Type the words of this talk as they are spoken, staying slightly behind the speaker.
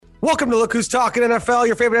Welcome to Look Who's Talking NFL,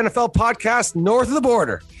 your favorite NFL podcast north of the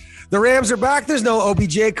border. The Rams are back. There's no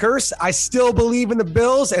OBJ curse. I still believe in the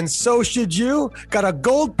Bills, and so should you. Got a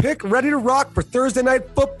gold pick ready to rock for Thursday Night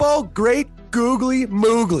Football. Great googly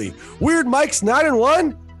moogly. Weird Mike's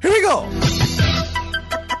 9-1. Here we go.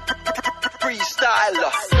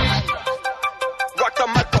 Freestyler. Rock the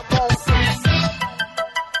microphone.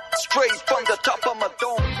 Straight from the top of my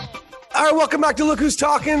dome. All right, welcome back to Look Who's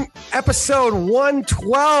Talking, episode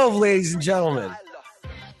 112, ladies and gentlemen.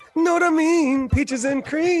 Know what I mean? Peaches and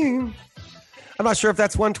cream. I'm not sure if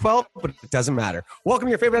that's 112, but it doesn't matter. Welcome to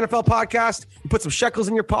your favorite NFL podcast. We put some shekels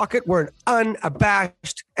in your pocket. We're an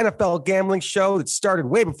unabashed NFL gambling show that started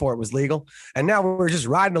way before it was legal. And now we're just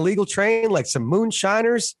riding a legal train like some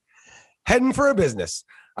moonshiners heading for a business.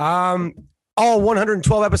 All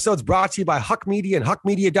 112 episodes brought to you by Huck Media and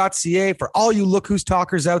huckmedia.ca. For all you Look Who's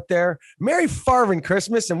Talkers out there, Merry Farvin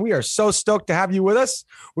Christmas, and we are so stoked to have you with us.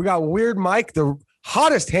 We got Weird Mike, the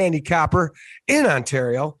hottest handicapper in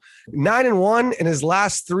Ontario, 9-1 in his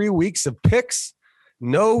last 3 weeks of picks.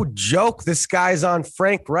 No joke. This guy's on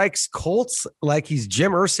Frank Reich's Colts like he's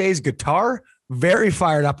Jim Irsay's guitar. Very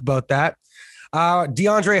fired up about that.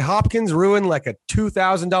 DeAndre Hopkins ruined like a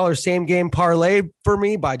 $2,000 same game parlay for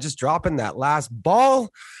me by just dropping that last ball,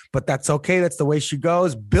 but that's okay. That's the way she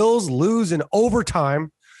goes. Bills lose in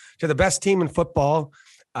overtime to the best team in football.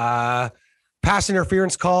 Pass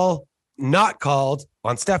interference call not called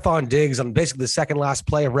on Stephon Diggs on basically the second last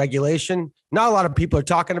play of regulation. Not a lot of people are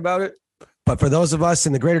talking about it, but for those of us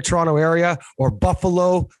in the greater Toronto area or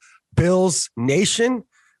Buffalo Bills Nation,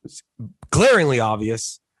 it's glaringly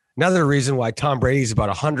obvious. Another reason why Tom Brady is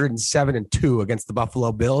about 107-2 against the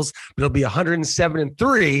Buffalo Bills, but it'll be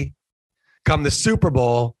 107-3 come the Super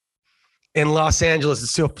Bowl in Los Angeles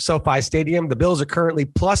at SoFi Stadium. The Bills are currently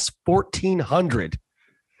plus 1,400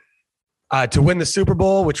 to win the Super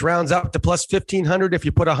Bowl, which rounds up to plus 1,500 if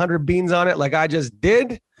you put 100 beans on it like I just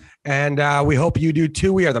did. And we hope you do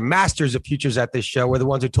too. We are the masters of futures at this show. We're the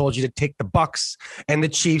ones who told you to take the Bucs and the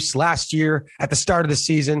Chiefs last year at the start of the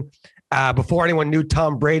season. Before anyone knew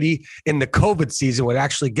Tom Brady in the COVID season would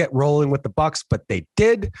actually get rolling with the Bucs, but they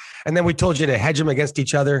did. And then we told you to hedge them against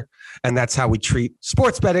each other. And that's how we treat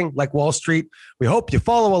sports betting like Wall Street. We hope you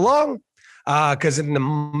follow along because in the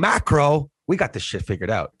macro, we got this shit figured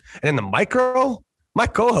out. And in the micro, my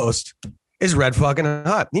co-host is red fucking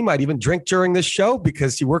hot. He might even drink during this show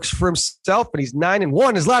because he works for himself and he's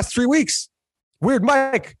 9-1 his last 3 weeks. Weird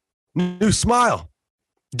Mike, new smile,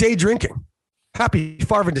 day drinking. Happy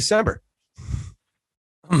Farvin December.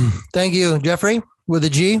 Thank you, Jeffrey, with a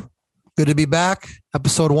G. Good to be back.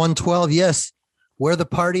 Episode 112. Yes, where the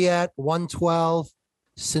party at? 112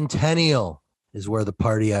 Centennial is where the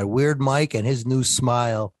party at. Weird Mike and his new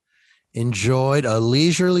smile enjoyed a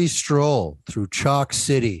leisurely stroll through Chalk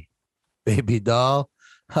City. Baby doll.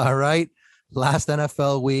 All right. Last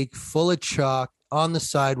NFL week, full of chalk on the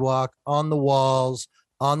sidewalk, on the walls,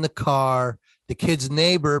 on the car. The kid's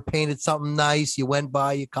neighbor painted something nice. You went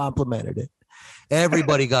by, you complimented it.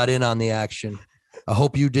 Everybody got in on the action. I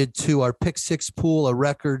hope you did too. Our pick six pool, a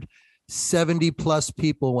record 70 plus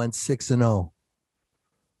people went 6-0.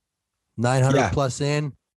 900 plus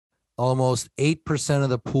in. Almost 8% of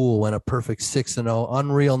the pool went a perfect 6-0.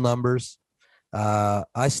 Unreal numbers.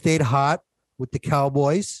 I stayed hot with the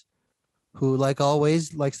Cowboys, who, like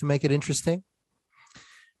always, likes to make it interesting.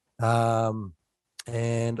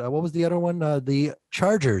 And what was the other one? The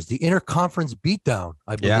Chargers, the interconference beatdown,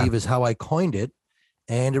 I believe is how I coined it.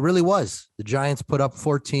 And it really was. The Giants put up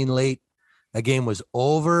 14 late. That game was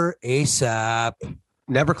over ASAP.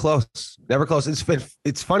 Never close. Never close.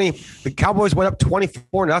 It's funny. The Cowboys went up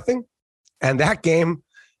 24-0, and that game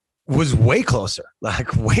was way closer.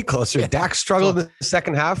 Like way closer. Yeah. Dak struggled in the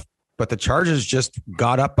second half, but the Chargers just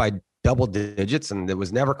got up by double digits, and it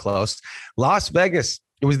was never close. Las Vegas,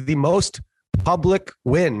 it was the most public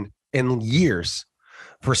win in years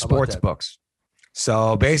for sports books.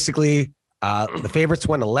 So basically, the favorites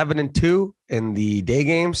went 11-2 in the day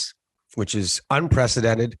games, which is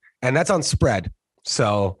unprecedented, and that's on spread.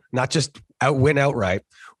 So not just win outright.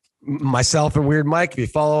 Myself and Weird Mike, if you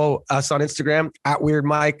follow us on Instagram at Weird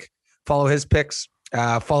Mike, follow his picks,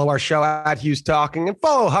 follow our show at Hughes Talking, and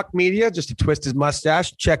follow Huck Media just to twist his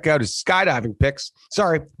mustache. Check out his skydiving picks.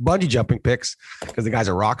 Sorry, bungee jumping picks, because the guy's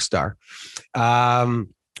a rock star.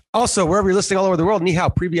 Also, wherever you're listening all over the world, ni hao,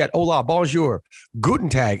 privyet, hola, bonjour, guten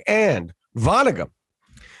tag, and vanagam,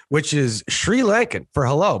 which is Sri Lankan for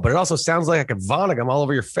hello, but it also sounds like a vanagam all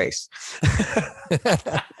over your face.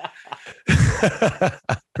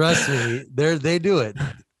 Trust me, they do it.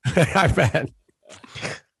 I bet.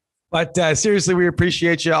 But seriously, we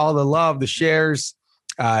appreciate you, all the love, the shares,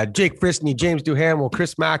 Jake Frisney, James Duhamel,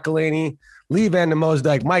 Chris McElhaney, Lee Van de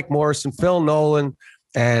Mosdijk, Mike Morrison, Phil Nolan,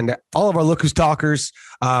 and all of our Look Who's Talkers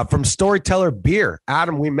from Storyteller Beer.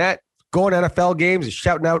 Adam, we met going to NFL games,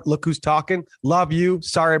 shouting out, look who's talking. Love you.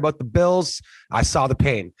 Sorry about the Bills. I saw the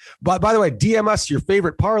pain. But by the way, DM us your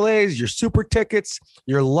favorite parlays, your super tickets,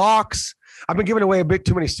 your locks. I've been giving away a bit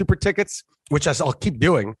too many super tickets, which I'll keep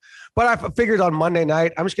doing. But I figured on Monday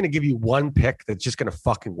night, I'm just going to give you one pick that's just going to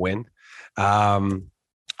fucking win. So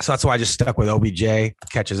that's why I just stuck with OBJ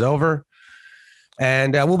catches over.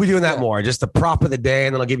 And we'll be doing that more. Just the prop of the day,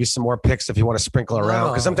 and then I'll give you some more picks if you want to sprinkle around.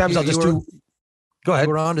 Because sometimes I'll just do. Go ahead.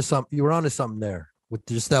 You were onto something there with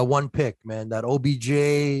just that one pick, man. That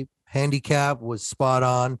OBJ handicap was spot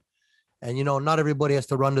on. And, not everybody has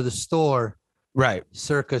to run to the store. Right.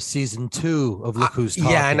 Circa season 2 of Look Who's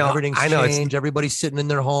Talking. Yeah, I know. Everything's changed. Everybody's sitting in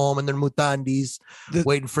their home and their mutandis,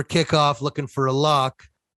 waiting for kickoff, looking for a lock.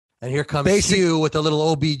 And here comes you with a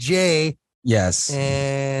little OBJ. Yes.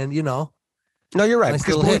 And, No, you're right. Nice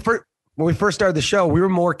Because when we first started the show, we were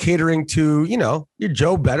more catering to, your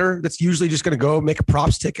Joe Better. That's usually just going to go make a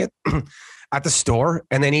props ticket at the store,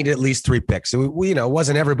 and they need at least 3 picks. So we it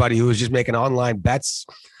wasn't everybody who was just making online bets,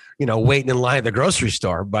 waiting in line at the grocery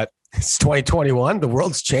store. But it's 2021. The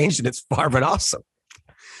world's changed, and it's far from awesome.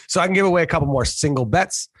 So I can give away a couple more single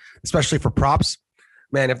bets, especially for props.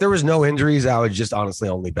 Man, if there was no injuries, I would just honestly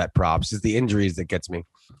only bet props. It's the injuries that gets me.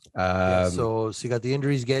 So you got the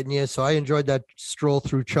injuries getting you. So I enjoyed that stroll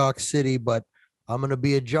through Chalk City, but I'm going to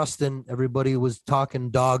be adjusting. Everybody was talking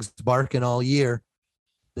dogs barking all year.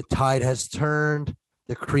 The tide has turned.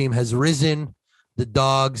 The cream has risen. The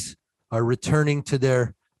dogs are returning to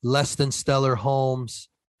their less than stellar homes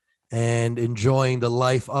and enjoying the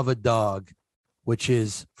life of a dog, which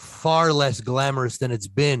is far less glamorous than it's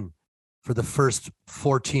been for the first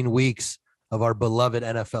 14 weeks of our beloved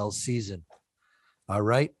NFL season. All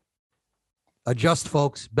right. Adjust,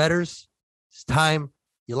 folks. Bettors, it's time.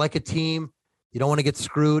 You like a team. You don't want to get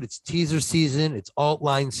screwed. It's teaser season. It's alt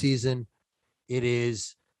line season. It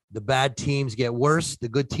is the bad teams get worse. The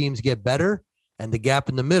good teams get better. And the gap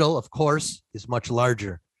in the middle, of course, is much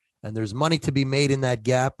larger. And there's money to be made in that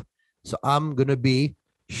gap. So I'm going to be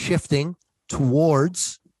shifting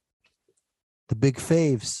towards the big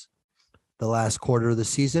faves the last quarter of the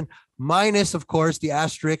season, minus, of course, the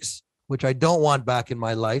asterisks, which I don't want back in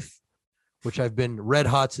my life, which I've been red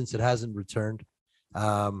hot since it hasn't returned.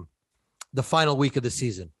 The final week of the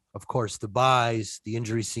season, of course, the buys, the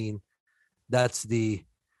injury scene, that's the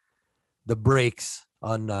breaks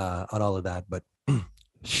on all of that. But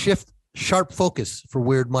sharp focus for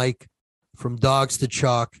Weird Mike from dogs to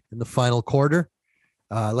chalk in the final quarter.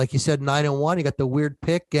 Like you said, 9-1. You got the weird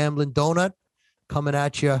pick, Gambling Donut, coming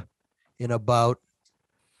at you in about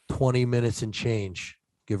 20 minutes and change,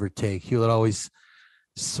 give or take. Hewlett always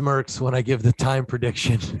smirks when I give the time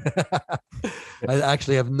prediction. I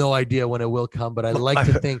actually have no idea when it will come, but I like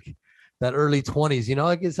to think that early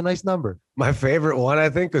 20s, it's a nice number. My favorite one, I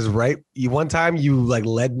think, is one time you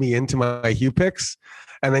led me into my Hugh picks,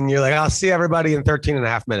 and then you're like, I'll see everybody in 13 and a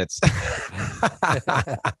half minutes.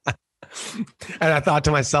 And I thought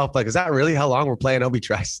to myself, is that really how long we're playing Obi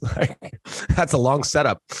Trice? That's a long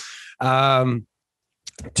setup.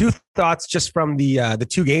 2 thoughts just from the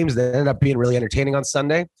 2 games that ended up being really entertaining on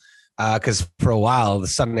Sunday. Because for a while, the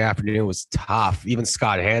Sunday afternoon was tough. Even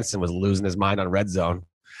Scott Hansen was losing his mind on red zone.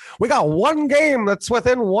 We got one game that's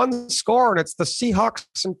within 1 score, and it's the Seahawks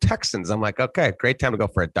and Texans. I'm like, okay, great time to go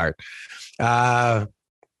for a dart.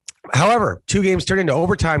 However, 2 games turned into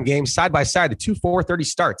overtime games side by side, the 2 4:30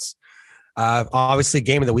 starts. Obviously,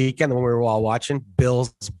 game of the weekend, the one we were all watching,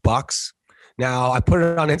 Bills, Bucks. Now, I put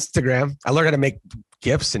it on Instagram. I learned how to make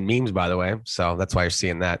GIFs and memes, by the way. So that's why you're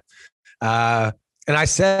seeing that. And I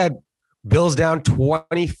said, Bills down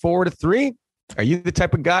 24-3. Are you the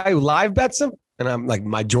type of guy who live bets them? And I'm like,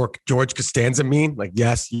 my George Costanza meme,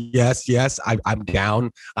 yes. I'm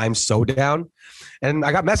down. I'm so down. And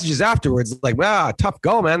I got messages afterwards tough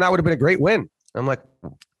go, man. That would have been a great win. I'm like,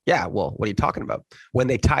 yeah, well, what are you talking about? When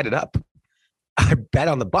they tied it up, I bet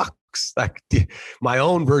on the Bucks, my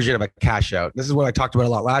own version of a cash out. This is what I talked about a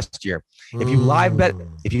lot last year. If you live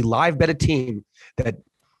bet a team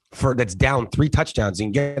that's down 3 touchdowns, you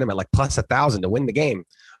can get them at plus 1,000 to win the game.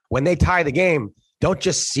 When they tie the game, don't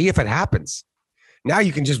just see if it happens. Now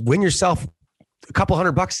you can just win yourself a couple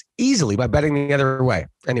 $100 easily by betting the other way.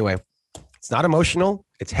 Anyway, it's not emotional.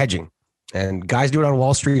 It's hedging. And guys do it on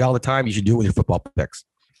Wall Street all the time. You should do it with your football picks.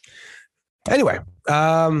 Anyway,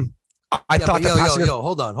 I thought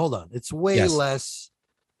hold on. It's way less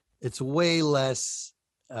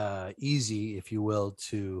easy, if you will,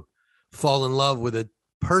 to fall in love with a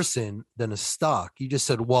person than a stock. You just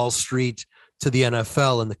said Wall Street to the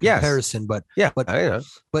NFL and the Yes. comparison, but I know.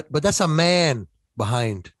 but that's a man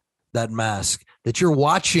behind that mask that you're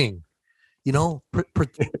watching. You know,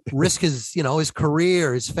 risk his, you know, his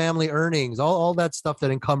career, his family earnings, all that stuff that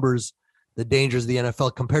encumbers the dangers of the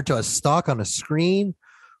NFL compared to a stock on a screen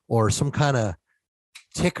or some kind of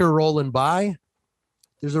ticker rolling by.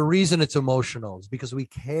 There's a reason it's emotional. It's because we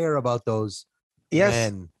care about those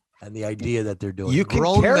men and the idea that they're doing. You can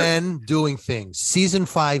grown care. men doing things. Season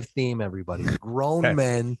 5 theme, everybody. Grown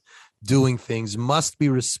men doing things must be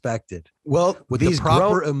respected. Well, with the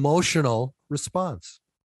proper emotional response.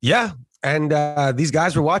 Yeah. And these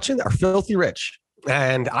guys we're watching are filthy rich.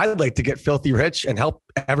 And I'd like to get filthy rich and help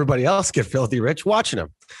everybody else get filthy rich watching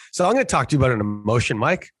them. So I'm going to talk to you about an emotion,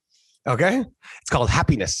 Mike. Okay. It's called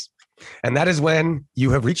happiness. And that is when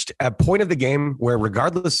you have reached a point of the game where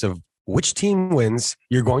regardless of which team wins,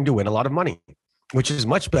 you're going to win a lot of money, which is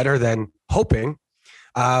much better than hoping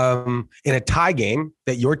in a tie game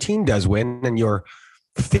that your team does win and your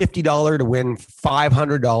 $50 to win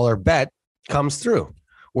 $500 bet comes through.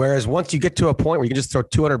 Whereas once you get to a point where you can just throw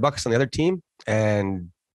 $200 on the other team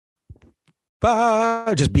and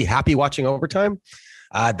just be happy watching overtime,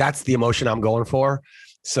 that's the emotion I'm going for.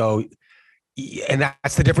 So, and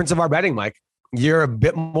that's the difference of our betting, Mike. You're a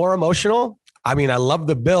bit more emotional. I mean, I love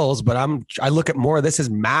the Bills, but I look at more of this as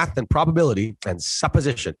math and probability and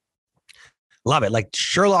supposition. Love it. Like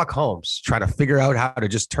Sherlock Holmes trying to figure out how to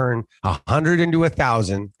just turn 100 into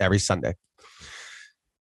 1,000 every Sunday.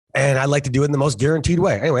 And I like to do it in the most guaranteed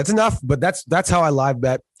way. Anyway, it's enough, but that's how I live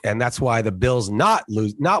bet. And that's why the Bills not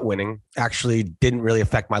winning actually didn't really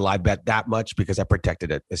affect my live bet that much because I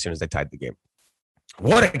protected it as soon as they tied the game.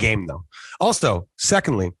 What a game, though. Also,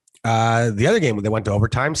 secondly, the other game when they went to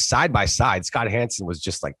overtime, side by side, Scott Hansen was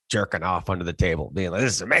just like jerking off under the table, being like,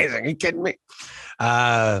 this is amazing. Are you kidding me?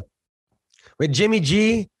 With Jimmy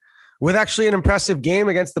G, with actually an impressive game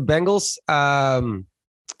against the Bengals.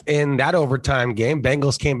 In that overtime game,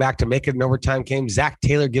 Bengals came back to make it an overtime game. Zach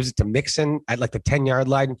Taylor gives it to Mixon at like the 10-yard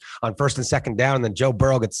line on 1st and 2nd down, and then Joe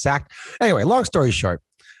Burrow gets sacked. Anyway, long story short,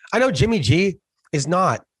 I know Jimmy G is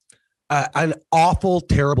not an awful,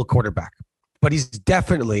 terrible quarterback, but he's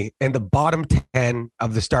definitely in the bottom 10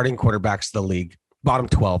 of the starting quarterbacks of the league, bottom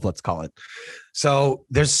 12, let's call it. So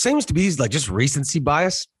there seems to be like just recency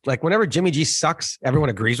bias. Like whenever Jimmy G sucks, everyone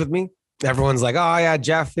agrees with me. Everyone's like, oh yeah,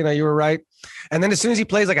 Jeff, you were right. And then as soon as he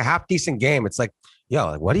plays like a half decent game, it's like, yo,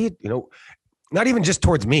 like, what do you, not even just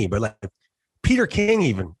towards me, but like Peter King,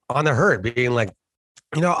 even on the herd being like,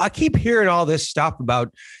 I keep hearing all this stuff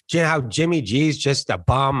about how Jimmy G's just a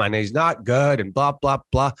bum and he's not good and blah, blah,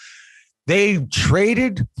 blah. They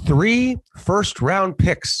traded 3 first-round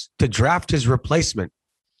picks to draft his replacement.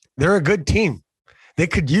 They're a good team. They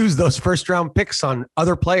could use those first-round picks on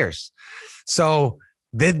other players. So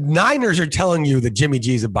the Niners are telling you that Jimmy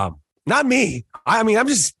G's a bum. Not me. I mean, I'm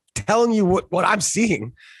just telling you what I'm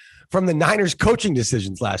seeing from the Niners coaching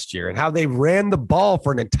decisions last year and how they ran the ball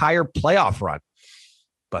for an entire playoff run.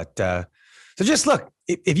 But so just look,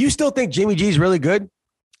 if you still think Jimmy G is really good,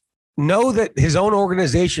 know that his own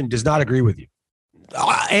organization does not agree with you.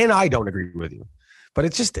 And I don't agree with you. But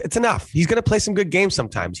it's enough. He's going to play some good games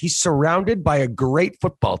sometimes. He's surrounded by a great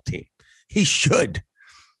football team. He should.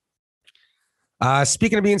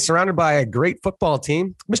 Speaking of being surrounded by a great football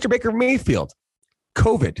team, Mr. Baker Mayfield,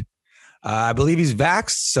 COVID. I believe he's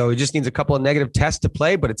vaxxed, so he just needs a couple of negative tests to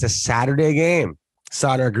play, but it's a Saturday game.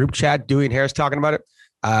 Saw in our group chat, Dewey and Harris talking about it.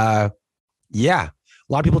 Yeah, a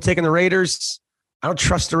lot of people taking the Raiders. I don't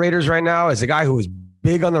trust the Raiders right now. As a guy who was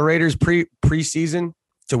big on the Raiders preseason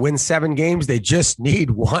to win 7 games, they just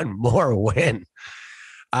need one more win.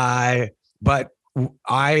 But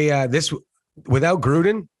this without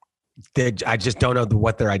Gruden, I just don't know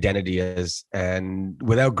what their identity is. And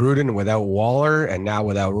without Gruden and without Waller and now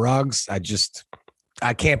without Ruggs,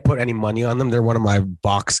 I can't put any money on them. They're one of my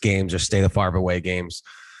box games or stay the far away games.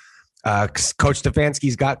 Coach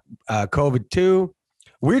Stefanski's got COVID too.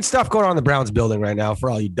 Weird stuff going on in the Browns building right now for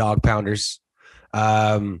all you dog pounders.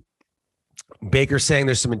 Baker saying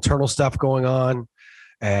there's some internal stuff going on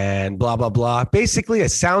and blah, blah, blah. Basically, it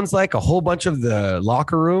sounds like a whole bunch of the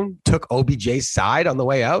locker room took OBJ's side on the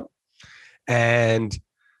way out. And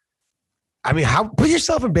I mean, put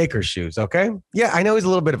yourself in Baker's shoes, okay? Yeah, I know he's a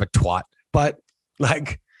little bit of a twat, but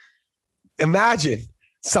like, imagine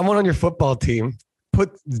someone on your football team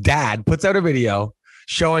puts out a video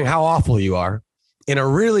showing how awful you are in a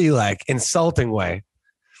really like insulting way.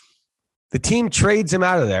 The team trades him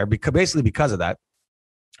out of there because of that.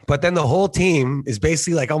 But then the whole team is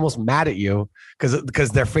basically like almost mad at you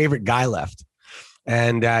because their favorite guy left.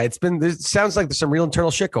 And it sounds like there's some real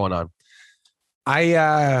internal shit going on.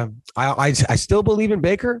 I still believe in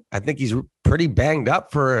Baker. I think he's pretty banged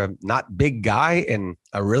up for a not big guy in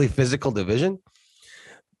a really physical division.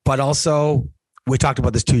 But also, we talked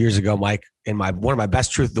about this 2 years ago, Mike, in one of my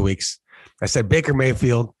best truth of the weeks. I said Baker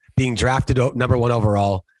Mayfield being drafted number 1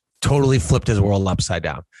 overall totally flipped his world upside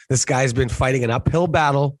down. This guy's been fighting an uphill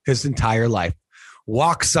battle his entire life.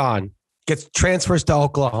 Walks on, gets transfers to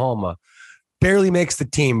Oklahoma, barely makes the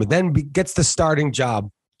team, but then gets the starting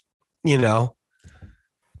job,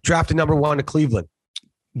 drafted number 1 to Cleveland,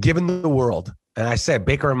 given the world. And I said,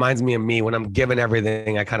 Baker reminds me of me when I'm given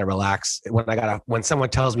everything. I kind of relax when someone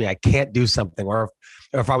tells me I can't do something, or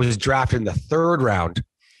if I was drafted in the 3rd round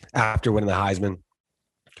after winning the Heisman.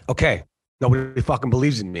 Okay, nobody fucking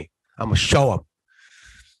believes in me. I'm gonna show them.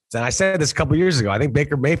 And I said this a couple of years ago. I think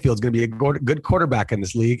Baker Mayfield's going to be a good quarterback in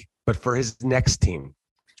this league, but for his next team.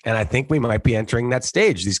 And I think we might be entering that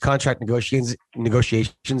stage. These contract negotiations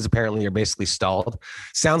apparently are basically stalled.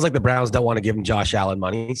 Sounds like the Browns don't want to give him Josh Allen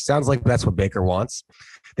money. Sounds like that's what Baker wants.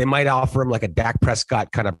 They might offer him like a Dak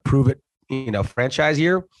Prescott kind of prove it, franchise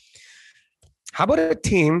year. How about a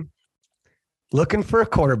team looking for a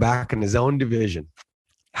quarterback in his own division?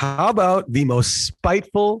 How about the most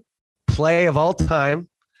spiteful play of all time?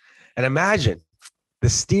 And imagine the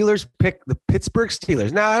Steelers pick the Pittsburgh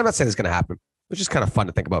Steelers. Now, I'm not saying it's going to happen. It's just kind of fun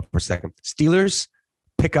to think about for a second. Steelers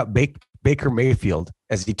pick up Baker Mayfield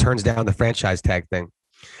as he turns down the franchise tag thing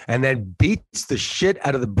and then beats the shit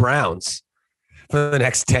out of the Browns for the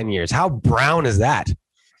next 10 years. How brown is that?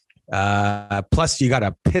 Plus, you got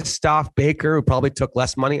a pissed off Baker who probably took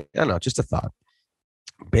less money. I don't know, just a thought.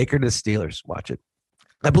 Baker to the Steelers. Watch it.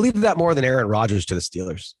 I believe that more than Aaron Rodgers to the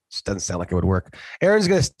Steelers. Just doesn't sound like it would work. Aaron's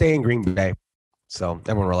going to stay in Green Bay. So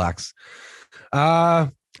everyone relax.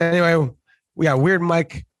 Anyway, we got Weird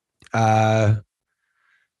Mike.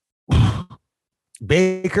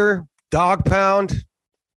 Baker, Dog Pound.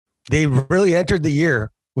 They really entered the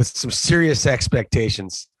year with some serious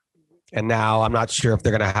expectations. And now I'm not sure if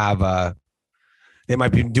they're going to have they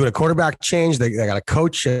might be doing a quarterback change. They got a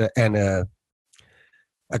coach and a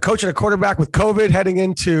coach and a quarterback with COVID heading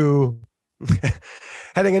into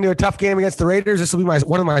a tough game against the Raiders. This will be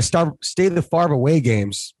one of my stay the far away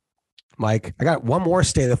games, Mike. I got one more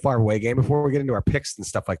stay the far away game before we get into our picks and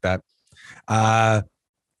stuff like that. The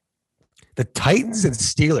Titans and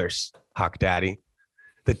Steelers, Hawk Daddy.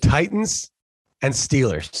 The Titans and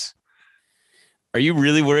Steelers. Are you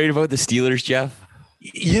really worried about the Steelers, Jeff?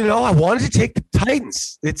 I wanted to take the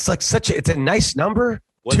Titans. It's like it's a nice number.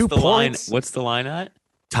 What's 2 the points. line? What's the line at?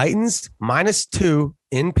 Titans -2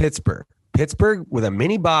 in Pittsburgh. Pittsburgh with a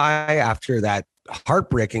mini bye after that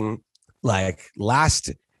heartbreaking,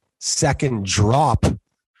 last second drop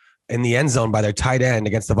in the end zone by their tight end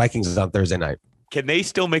against the Vikings on Thursday night. Can they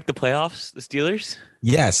still make the playoffs, the Steelers?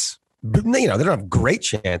 Yes. But, they don't have great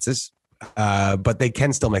chances, but they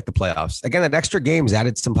can still make the playoffs. Again, that extra game's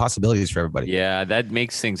added some possibilities for everybody. Yeah, that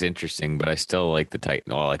makes things interesting, but I still like the Titans.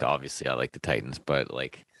 Well, obviously I like the Titans, but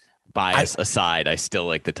bias aside, I still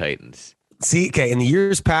like the Titans. See, okay, in the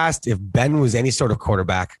years past, if Ben was any sort of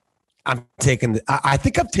quarterback, I think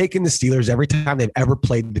I've taken the Steelers every time they've ever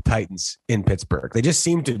played the Titans in Pittsburgh. They just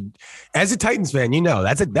seem to, as a Titans fan,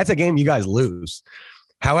 that's a game you guys lose.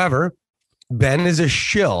 However, Ben is a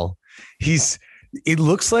shill. It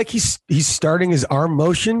looks like he's starting his arm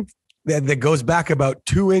motion that goes back about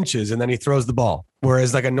 2 inches and then he throws the ball.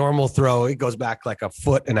 Whereas like a normal throw, it goes back like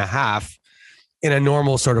 1.5 feet in a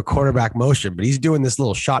normal sort of quarterback motion. But he's doing this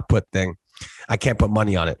little shot put thing. I can't put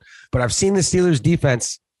money on it. But I've seen the Steelers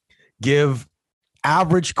defense give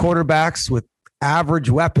average quarterbacks with average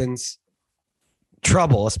weapons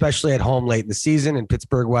trouble, especially at home late in the season in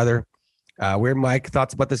Pittsburgh weather. Weird Mike,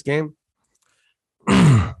 thoughts about this game?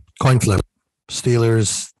 Coin flip.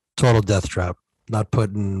 Steelers, total death trap. Not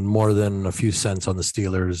putting more than a few cents on the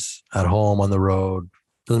Steelers at home, on the road.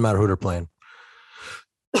 Doesn't matter who they're playing.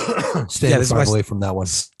 Stay far away from that one.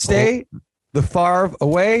 Stay the far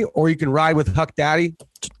away, or you can ride with Huck Daddy,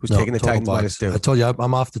 who's taking the Titans -2. I told you,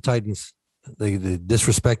 I'm off the Titans. They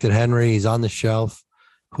disrespected Henry. He's on the shelf.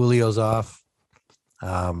 Julio's off.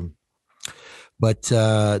 But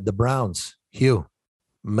the Browns, Hugh,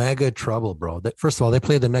 mega trouble, bro. First of all, they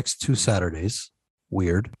play the next 2 Saturdays.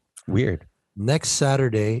 Weird. Next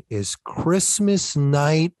Saturday is Christmas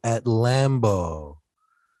night at Lambeau.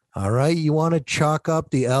 All right. You want to chalk up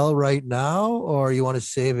the L right now, or you want to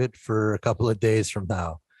save it for a couple of days from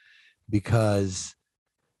now? Because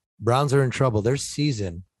Browns are in trouble. Their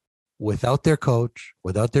season, without their coach,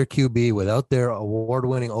 without their QB, without their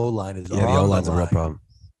award-winning O-line, is the O-line's a real problem.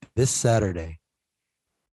 This Saturday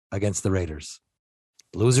against the Raiders.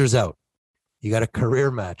 Losers out. You got a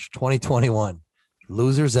career match, 2021.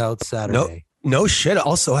 Losers out Saturday. No shit.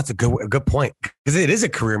 Also, that's a good point because it is a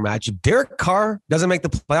career match. If Derek Carr doesn't make the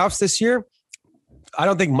playoffs this year, I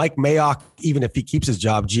don't think Mike Mayock, even if he keeps his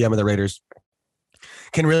job, GM of the Raiders,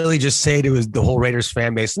 can really just say to the whole Raiders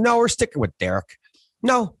fan base, no, we're sticking with Derek.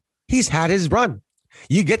 No, he's had his run.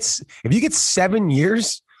 If you get 7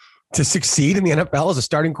 years to succeed in the NFL as a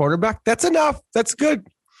starting quarterback, that's enough. That's good.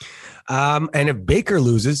 And if Baker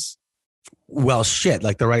loses, well, shit,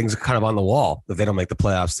 like the writing's kind of on the wall if they don't make the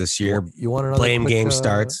playoffs this year. You want another blame quick, game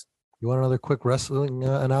starts. You want another quick wrestling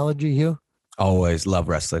analogy, Hugh? Always love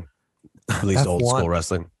wrestling, at least old school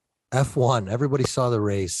wrestling. F1. Everybody saw the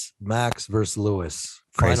race. Max versus Lewis.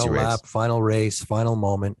 Crazy Final race. lap, final race, final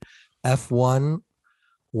moment. F1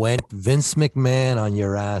 went Vince McMahon on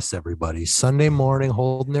your ass, everybody. Sunday morning,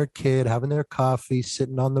 holding their kid, having their coffee,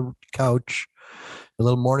 sitting on the couch, a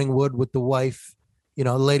little morning wood with the wife. You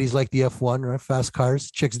know, the ladies like the F1, right? Fast cars.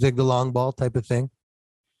 Chicks dig the long ball type of thing.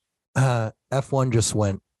 F1 just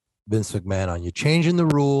went Vince McMahon on you, changing the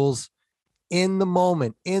rules in the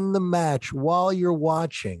moment, in the match, while you're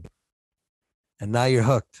watching. And now you're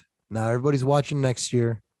hooked. Now everybody's watching next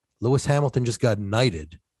year. Lewis Hamilton just got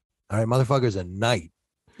knighted. All right, motherfucker's a knight.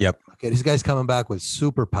 Yep. Okay, this guy's coming back with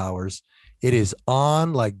superpowers. It is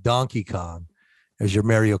on like Donkey Kong. There's your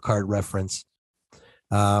Mario Kart reference.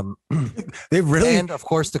 They've really, and of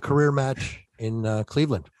course, the career match in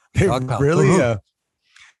Cleveland. they've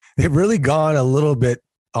really gone a little bit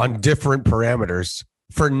on different parameters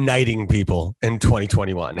for knighting people in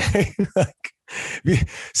 2021. Like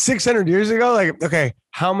 600 years ago, like, okay,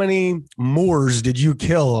 how many Moors did you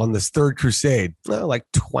kill on this third crusade? Oh, like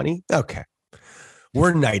 20. Okay.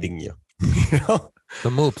 We're knighting you. You know? The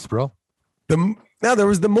Moops, bro. Now there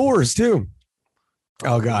was the Moors too.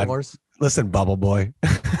 Oh God. Moors? Listen, Bubble Boy.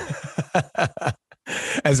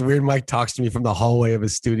 As Weird Mike talks to me from the hallway of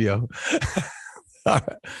his studio. You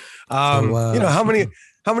know, how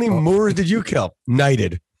many Moors did you kill?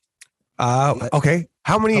 Knighted. Okay.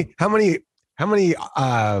 How many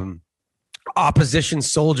opposition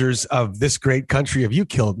soldiers of this great country have you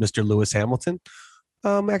killed, Mr. Lewis Hamilton?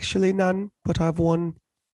 Actually none, but I've won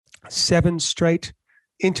 7 straight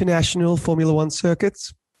international Formula One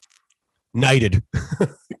circuits. Knighted.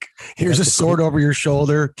 Here's a sword over your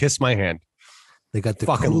shoulder. Kiss my hand. They got the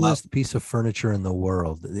Fucking coolest piece of furniture in the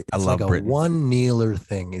world. It's I love like a Britain. one kneeler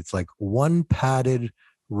thing. It's like one padded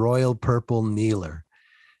royal purple kneeler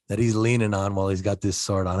that he's leaning on while he's got this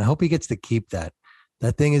sword on. I hope he gets to keep that.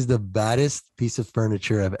 That thing is the baddest piece of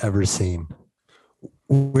furniture I've ever seen.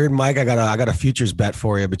 Weird Mike, I got a futures bet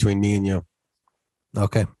for you between me and you.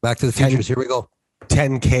 Okay, back to the futures. Here we go.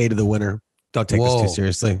 10K to the winner. Don't take this too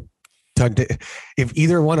seriously. If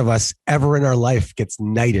either one of us ever in our life gets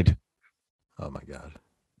knighted, oh my God,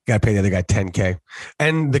 got to pay the other guy 10K.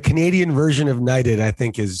 And the Canadian version of knighted, I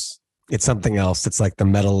think, it's something else. It's like the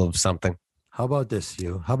medal of something. How about this,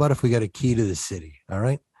 Hugh? How about if we got a key to the city? All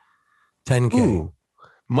right, 10K. Ooh,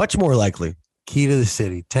 much more likely. Key to the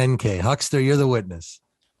city, 10K. Huckster, you're the witness.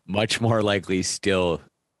 Much more likely, still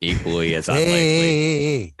equally as unlikely.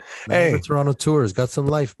 Hey. Man, the Toronto Tours got some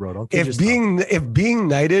life, bro. Don't kid yourself. If being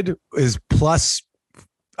knighted is plus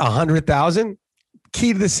 100,000,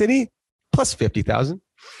 key to the city plus 50,000.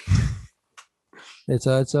 It's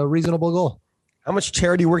a reasonable goal. How much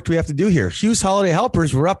charity work do we have to do here? Hughes Holiday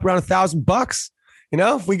Helpers, we're up around $1,000. You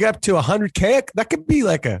know, if we get up to 100K, that could be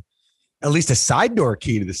like at least a side door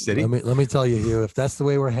key to the city. Let me tell you, Hugh, if that's the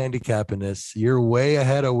way we're handicapping this, you're way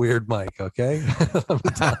ahead of Weird Mike, okay?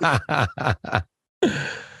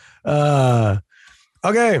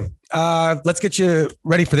 Okay. Let's get you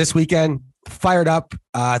ready for this weekend. Fired up.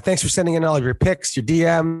 Thanks for sending in all of your picks, your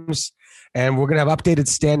DMs, and we're going to have updated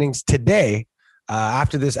standings today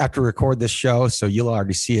after we record this show. So you'll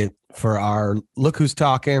already see it for our Look Who's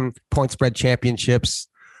Talking Point Spread Championships.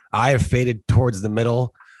 I have faded towards the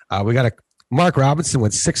middle. We got Mark Robinson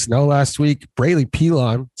went 6-0 last week. Braley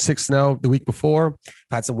Pilon 6-0 the week before.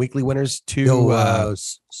 Had some weekly winners too.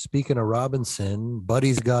 Speaking of Robinson,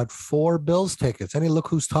 Buddy's got 4 Bills tickets. Any Look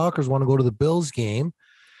Who's Talkers want to go to the Bills game?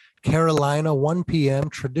 Carolina, 1 p.m.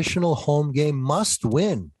 traditional home game, must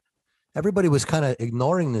win. Everybody was kind of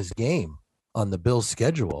ignoring this game on the Bills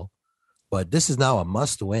schedule, but this is now a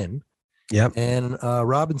must win. Yep. And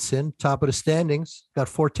Robinson, top of the standings, got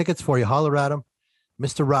 4 tickets for you. Holler at him.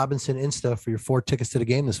 Mr. Robinson Insta for your 4 tickets to the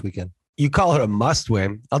game this weekend. You call it a must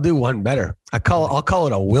win. I'll do one better. I'll call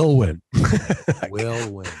it a will win.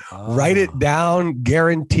 Will win. Oh. Write it down,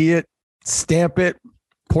 guarantee it, stamp it,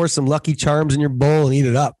 pour some Lucky Charms in your bowl and eat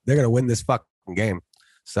it up. They're going to win this fucking game.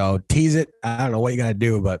 So tease it. I don't know what you got to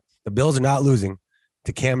do, but the Bills are not losing.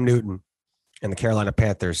 to Cam Newton and the Carolina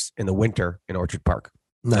Panthers in the winter in Orchard Park.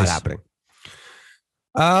 Not Nice. happening.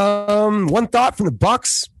 One thought from the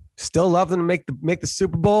Bucks. Still love them to make the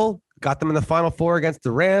Super Bowl. Got them in the Final Four against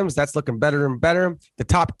the Rams. That's looking better and better. The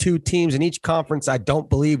top 2 teams in each conference, I don't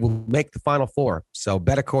believe, will make the Final Four. So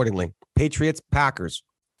bet accordingly. Patriots, Packers.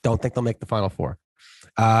 Don't think they'll make the Final Four.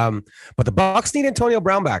 But the Bucks need Antonio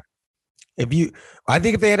Brown back. I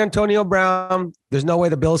think if they had Antonio Brown, there's no way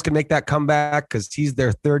the Bills can make that comeback because he's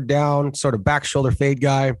their third down sort of back shoulder fade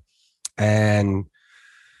guy, and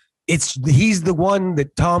he's the one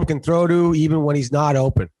that Tom can throw to even when he's not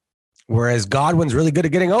open. Whereas Godwin's really good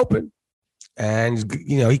at getting open, and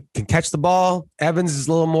he can catch the ball. Evans is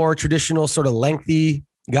a little more traditional, sort of lengthy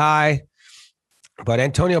guy, but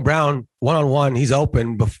Antonio Brown one-on-one, he's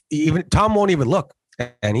open. Even Tom won't even look,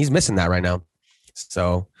 and he's missing that right now.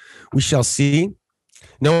 So we shall see.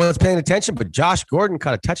 No one's paying attention, but Josh Gordon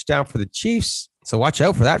caught a touchdown for the Chiefs. So watch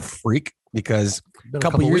out for that freak, because a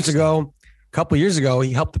couple years ago,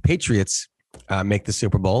 he helped the Patriots make the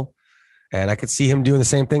Super Bowl. And I could see him doing the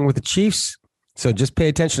same thing with the Chiefs. So just pay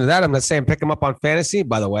attention to that. I'm not saying pick him up on fantasy.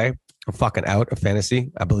 By the way, I'm fucking out of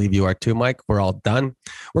fantasy. I believe you are too, Mike. We're all done.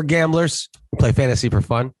 We're gamblers. We play fantasy for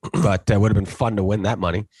fun, but it would have been fun to win that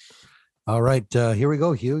money. All right. Here we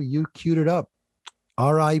go, Hugh. You queued it up.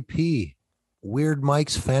 R.I.P. Weird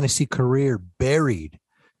Mike's fantasy career buried.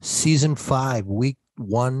 Season 5, week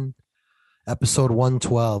 1, episode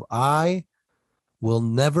 112. I will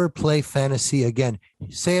never play fantasy again.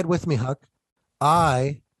 Say it with me, Huck.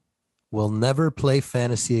 I will never play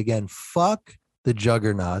fantasy again. Fuck the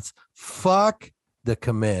juggernauts. Fuck the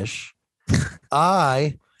commish.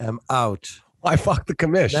 I am out. Why fuck the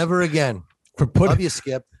commish? Never again. Love you,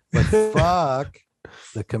 Skip, but fuck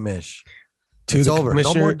the commish. It's over.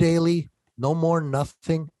 No more daily. No more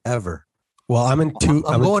nothing ever. Well, I'm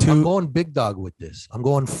going big dog with this. I'm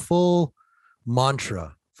going full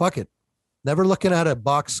mantra. Fuck it. Never looking at a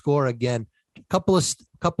box score again. Couple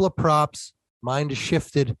of props. Mind is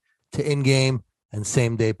shifted to in-game and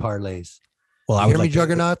same-day parlays. Well, I hear would me, like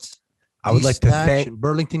juggernauts. I would like to thank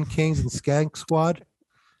Burlington Kings and Skank Squad.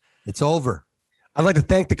 It's over. I'd like to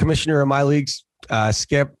thank the commissioner of my leagues,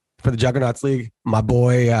 Skip, for the Juggernauts League. My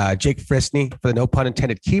boy Jake Frisney for the No Pun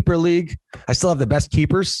Intended Keeper League. I still have the best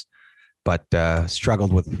keepers, but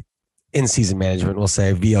struggled with in-season management. We'll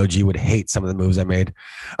say VOG would hate some of the moves I made.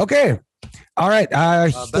 Okay. All right.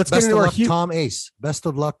 Let's get into our Tom Ace. Best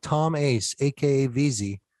of luck, Tom Ace, aka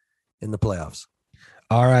VZ, in the playoffs.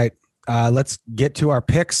 All right. Let's get to our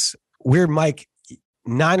picks. Weird Mike,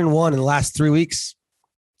 9-1 in the last 3 weeks.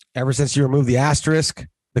 Ever since you removed the asterisk,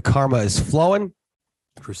 the karma is flowing.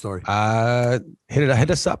 True story.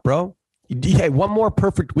 Hit us up, bro. Hey, one more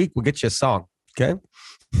perfect week will get you a song. Okay.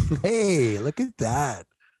 Hey, look at that.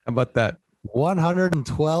 How about that?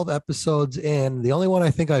 112 episodes in. The only one I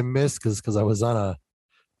think I missed because I was on a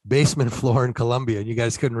basement floor in Colombia and you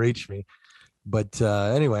guys couldn't reach me. But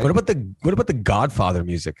anyway, what about the Godfather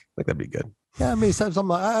music? I think that'd be good. Yeah, I mean,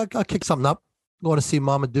 I'll kick something up. Going to see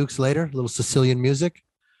Mama Dukes later. A little Sicilian music.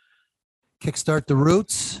 Kickstart the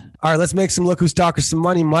roots. All right, let's make some Look Who's Talking some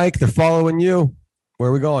money, Mike. They're following you. Where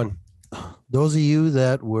are we going? Those of you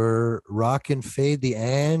that were rocking Fade the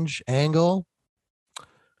angle,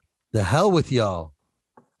 the hell with y'all.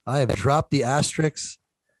 I have dropped the asterisks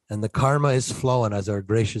and the karma is flowing, as our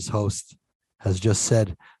gracious host has just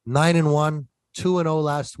said. 9-1, 2-0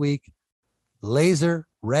 last week. Laser,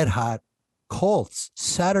 red hot. Colts,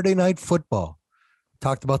 Saturday Night Football.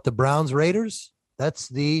 Talked about the Browns Raiders. That's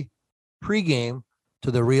the pregame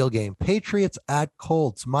to the real game. Patriots at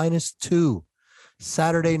Colts, -2.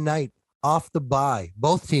 Saturday night, off the bye.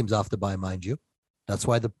 Both teams off the bye, mind you. That's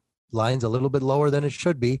why the line's a little bit lower than it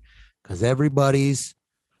should be, because everybody's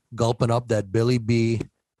gulping up that Billy B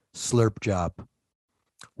slurp job.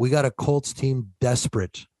 We got a Colts team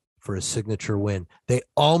desperate for a signature win. They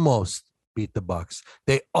almost beat the Bucks.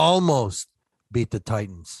 They almost beat the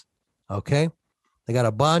Titans. Okay? They got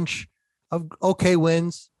a bunch of okay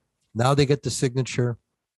wins. Now they get the signature.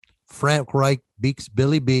 Frank Reich beats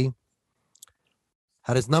Billy B.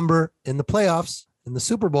 Had his number in the playoffs, in the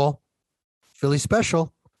Super Bowl. Philly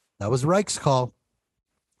special. That was Reich's call.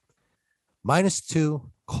 -2,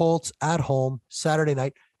 Colts at home, Saturday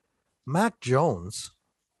night. Mac Jones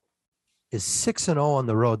is 6-0 on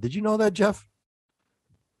the road. Did you know that, Jeff?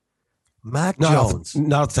 Mac Jones.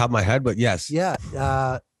 Not off the top of my head, but yes. Yeah.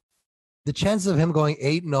 The chances of him going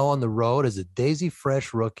 8-0 on the road as a daisy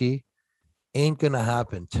fresh rookie ain't going to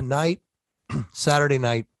happen. Tonight, Saturday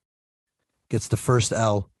night, gets the first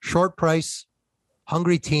L. Short price,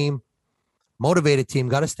 hungry team, motivated team.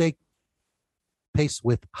 Got to stay pace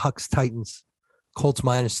with Huck's Titans. Colts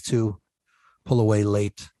 -2, pull away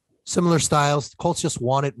late. Similar styles. Colts just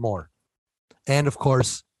want it more. And of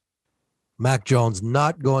course, Mac Jones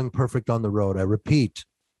not going perfect on the road. I repeat,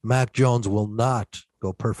 Mac Jones will not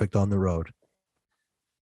go perfect on the road.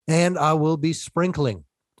 And I will be sprinkling.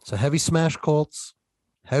 It's a heavy smash, Colts.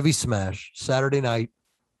 Heavy smash. Saturday night.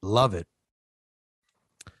 Love it.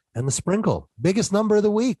 And the sprinkle. Biggest number of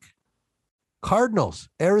the week. Cardinals,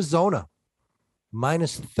 Arizona.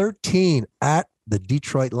 -13 at the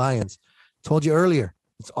Detroit Lions. Told you earlier,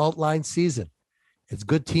 it's alt line season. It's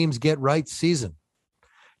good teams get right season.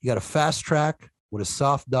 You got a fast track with a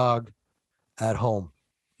soft dog at home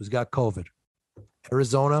who's got COVID.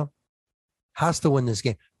 Arizona has to win this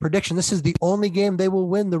game. Prediction, this is the only game they will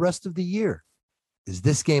win the rest of the year. Is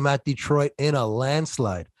this game at Detroit in a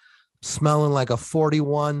landslide? Smelling like a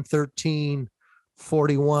 41-13,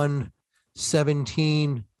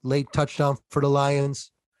 41-17 late touchdown for the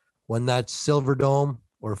Lions when that Silver Dome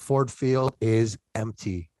or Ford Field is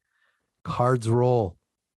empty. Cards roll.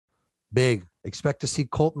 Big. Expect to see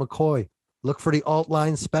Colt McCoy. Look for the alt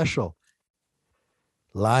line special.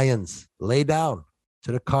 Lions lay down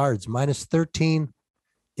to the Cards. -13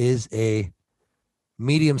 is a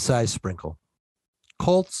medium-sized sprinkle.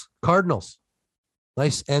 Colts, Cardinals.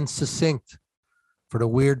 Nice and succinct for the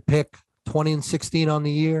weird pick. 20-16 on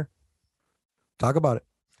the year. Talk about it.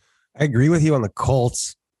 I agree with you on the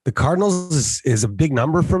Colts. The Cardinals is a big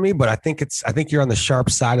number for me, but I think you're on the sharp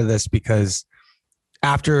side of this because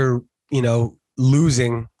after,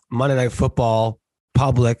 losing Monday Night Football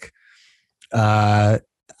public, a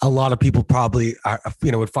lot of people probably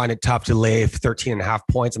would find it tough to lay 13.5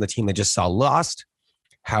 points on the team they just saw lost.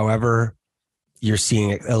 However, you're seeing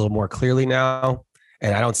it a little more clearly now,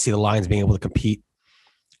 and I don't see the Lions being able to compete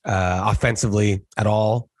offensively at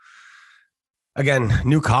all. Again,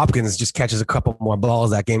 Nuke Hopkins just catches a couple more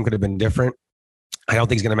balls. That game could have been different. I don't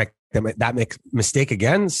think he's going to make that mistake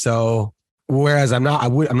again. So, whereas I'm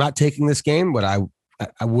not taking this game, but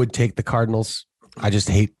I would take the Cardinals. I just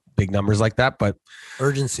hate big numbers like that. But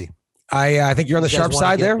urgency. I think you're on the sharp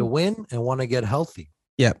side there. To win and want to get healthy.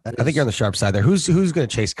 Yeah, I think you're on the sharp side there. Who's going to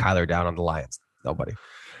chase Kyler down on the Lions? Nobody.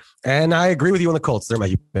 And I agree with you on the Colts. They're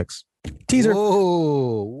my picks. Teaser.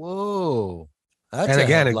 Whoa. That's and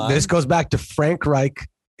again, this goes back to Frank Reich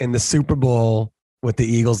in the Super Bowl with the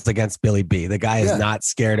Eagles against Billy B. The guy is not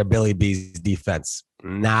scared of Billy B's defense.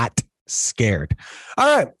 Not scared.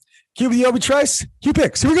 All right. Cue the Obi Trice. Cue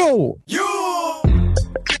picks. Here we go.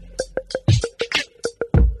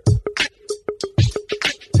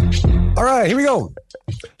 All right. Here we go.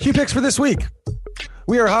 Cue picks for this week.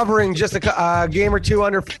 We are hovering just a game or two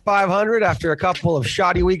under 500 after a couple of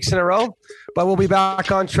shoddy weeks in a row, but we'll be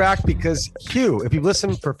back on track because Hugh, if you've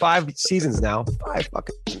listened for 5 seasons now, 5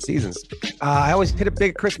 fucking seasons, I always hit it big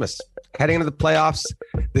at Christmas. Heading into the playoffs,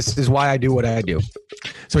 this is why I do what I do.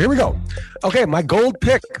 So here we go. Okay, my gold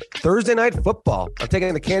pick, Thursday Night Football. I'm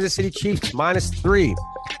taking the Kansas City Chiefs -3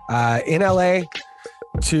 in LA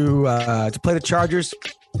to play the Chargers.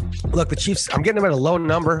 Look, the Chiefs, I'm getting them at a low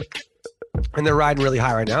number. And they're riding really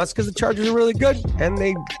high right now. It's because the Chargers are really good, and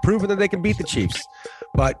they've proven that they can beat the Chiefs.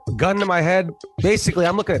 But gun to my head, basically,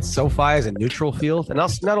 I'm looking at SoFi as a neutral field, and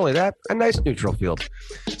not only that, a nice neutral field.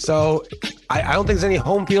 So I don't think there's any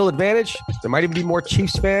home field advantage. There might even be more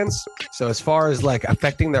Chiefs fans. So as far as like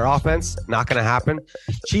affecting their offense, not going to happen.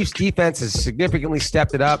 Chiefs defense has significantly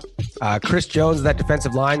stepped it up. Chris Jones, that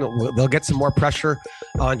defensive line, they'll get some more pressure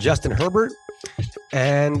on Justin Herbert.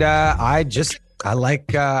 And I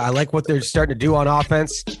like what they're starting to do on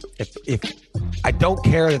offense. If I don't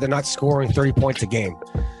care that they're not scoring 30 points a game,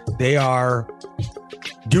 they are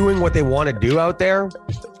doing what they want to do out there.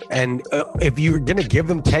 And if you're going to give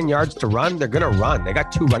them 10 yards to run, they're going to run. They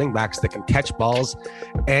got 2 running backs that can catch balls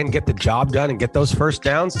and get the job done and get those first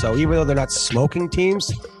downs. So even though they're not smoking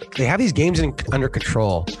teams, they have these games under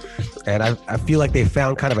control. And I feel like they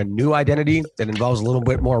found kind of a new identity that involves a little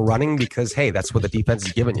bit more running because, hey, that's what the defense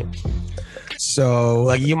is giving you. So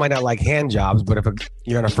like you might not like hand jobs, but if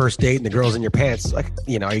you're on a first date and the girl's in your pants, like, are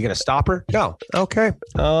you going to stop her? No. Okay.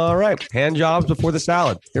 All right. Hand jobs before the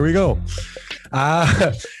salad. Here we go.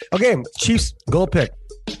 Okay. Chiefs gold pick.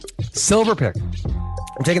 Silver pick.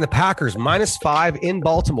 I'm taking the Packers -5 in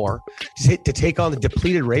Baltimore to take on the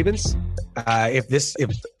depleted Ravens. If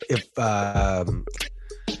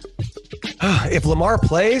Lamar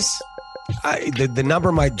plays, the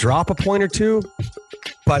number might drop a point or two.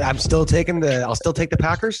 But I'll still take the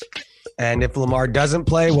Packers. And if Lamar doesn't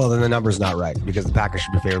play, well, then the number's not right because the Packers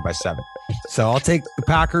should be favored by 7. So I'll take the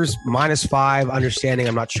Packers -5, understanding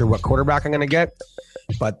I'm not sure what quarterback I'm going to get.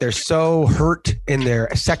 But they're so hurt in their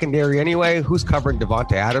secondary anyway. Who's covering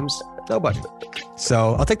Devontae Adams? Nobody.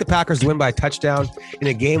 So I'll take the Packers to win by a touchdown in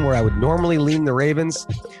a game where I would normally lean the Ravens.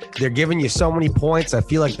 They're giving you so many points. I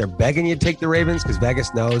feel like they're begging you to take the Ravens because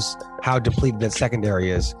Vegas knows how depleted that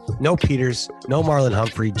secondary is. No Peters, no Marlon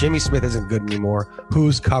Humphrey. Jimmy Smith isn't good anymore.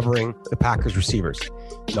 Who's covering the Packers receivers?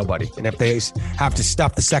 Nobody. And if they have to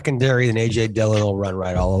stuff the secondary, then A.J. Dillon will run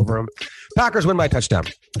right all over them. Packers win by a touchdown.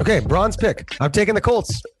 Okay, bronze pick. I'm taking the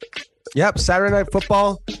Colts. Yep, Saturday Night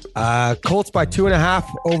Football. Colts by 2.5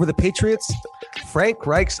 over the Patriots. Frank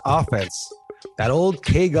Reich's offense, that old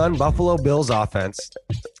K-Gun Buffalo Bills offense,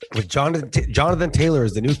 with Jonathan Taylor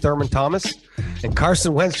as the new Thurman Thomas and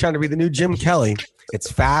Carson Wentz trying to be the new Jim Kelly.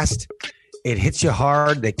 It's fast. It hits you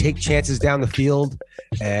hard. They take chances down the field.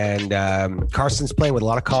 And Carson's playing with a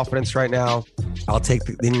lot of confidence right now. I'll take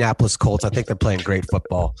the Indianapolis Colts. I think they're playing great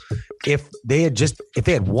football. If they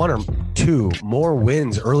had one or two more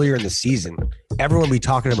wins earlier in the season, everyone would be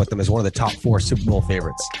talking about them as one of the top 4 Super Bowl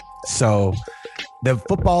favorites. So the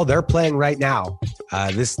football they're playing right now,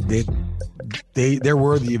 they're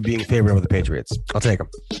worthy of being favored over the Patriots. I'll take them.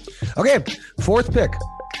 Okay, 4th pick.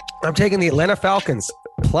 I'm taking the Atlanta Falcons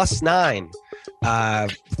 +9,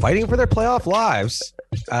 fighting for their playoff lives,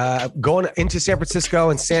 going into San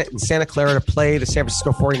Francisco and Santa Clara to play the San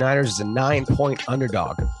Francisco 49ers as a 9-point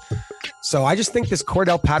underdog. So I just think this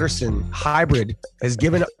Cordell Patterson hybrid has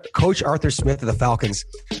given Coach Arthur Smith of the Falcons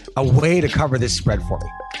a way to cover this spread for me.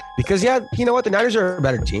 Because, yeah, you know what? The Niners are a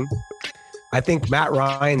better team. I think Matt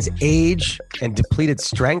Ryan's age and depleted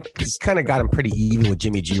strength has kind of got him pretty even with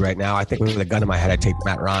Jimmy G right now. I think with a gun in my head, I'd take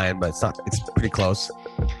Matt Ryan, but it's pretty close.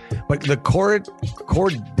 But the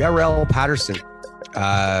Cordell Patterson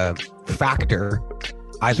factor,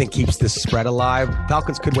 I think, keeps this spread alive.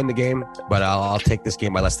 Falcons could win the game, but I'll take this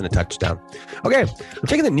game by less than a touchdown. Okay, I'm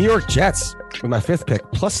taking the New York Jets with my 5th pick,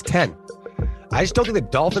 +10. I just don't think the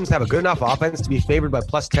Dolphins have a good enough offense to be favored by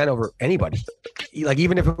 +10 over anybody, like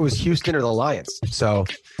even if it was Houston or the Lions. So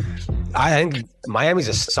I think Miami's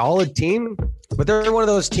a solid team, but they're one of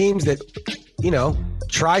those teams that,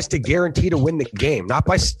 tries to guarantee to win the game, not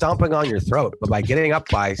by stomping on your throat, but by getting up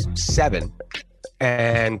by 7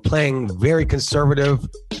 and playing very conservative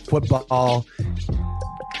football,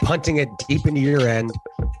 punting it deep into your end,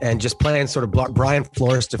 and just playing sort of Brian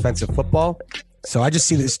Flores defensive football. So I just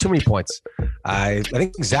see there's too many points. I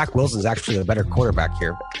think Zach Wilson is actually the better quarterback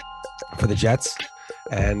here for the Jets.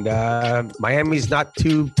 And Miami's not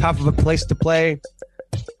too tough of a place to play.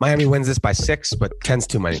 Miami wins this by 6, but 10's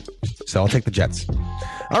too many. So I'll take the Jets.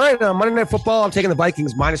 All right, Monday Night Football, I'm taking the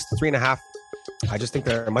Vikings -3.5. I just think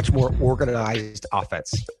they're a much more organized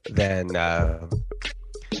offense than the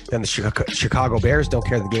Chicago Bears. Don't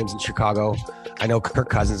care the game's in Chicago. I know Kirk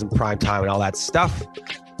Cousins in prime time and all that stuff,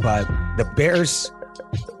 but the Bears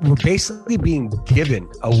were basically being given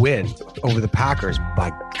a win over the Packers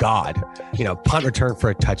by God. Punt return for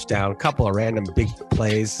a touchdown, a couple of random big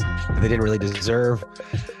plays that they didn't really deserve.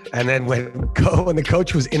 And then when the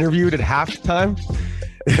coach was interviewed at halftime,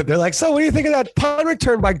 they're like, "So what do you think of that punt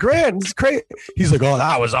return by Grant? It's great." He's like, "Oh,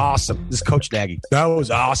 that was awesome." This is Coach Nagy. "That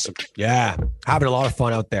was awesome. Yeah, having a lot of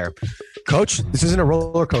fun out there." Coach, this isn't a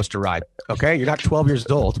roller coaster ride. Okay, you're not 12 years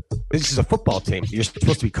old. This is a football team. You're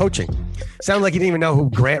supposed to be coaching. Sounded like you didn't even know who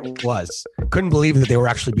Grant was. Couldn't believe that they were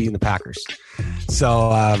actually beating the Packers.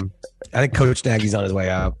 So I think Coach Nagy's on his way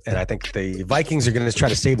out, and I think the Vikings are going to try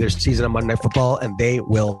to save their season on Monday Night Football, and they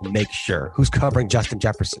will make sure. Who's covering Justin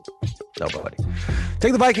Jefferson? Nobody.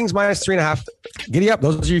 Take the Vikings -3.5. Giddy up.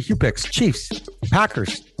 Those are your Q picks. Chiefs,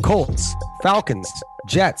 Packers, Colts, Falcons,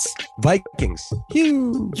 Jets, Vikings.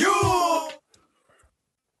 Huge.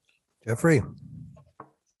 Jeffrey,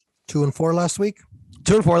 2-4 last week.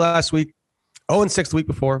 2-4 last week. 0-6 the week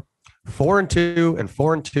before. 4-2 and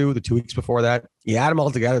 4-2 the 2 weeks before that. You add them all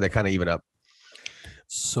together, they kind of even up.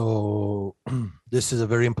 So this is a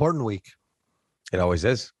very important week. It always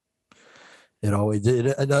is. It's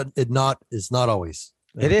not always.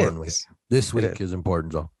 It is. Week. This week is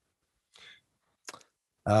important though.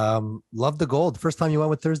 Love the gold. First time you went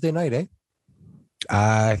with Thursday night, eh?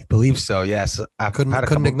 I believe so. Yes. I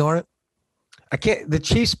couldn't ignore it. I can't. The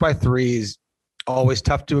Chiefs by 3 is always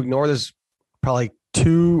tough to ignore. There's probably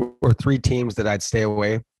 2 or 3 teams that I'd stay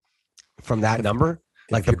away from that number,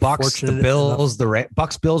 like the Bucks, the Bills,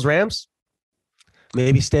 Bucks, Bills, Rams.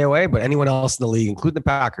 Maybe stay away, but anyone else in the league, including the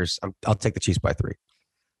Packers, I'll take the Chiefs by 3.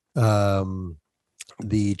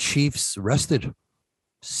 The Chiefs rested.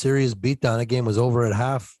 Serious beatdown. That game was over at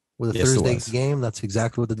half with a Thursday game. That's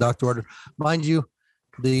exactly what the doctor ordered. Mind you,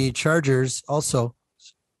 the Chargers also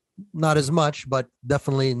not as much, but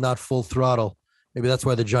definitely not full throttle. Maybe that's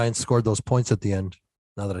why the Giants scored those points at the end,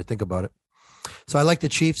 now that I think about it. So I like the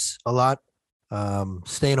Chiefs a lot.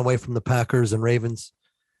 Staying away from the Packers and Ravens.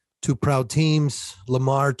 Two proud teams.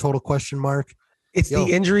 Lamar, total question mark. It's the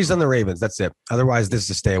injuries on the Ravens. That's it. Otherwise, this is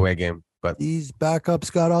a stay away game. But these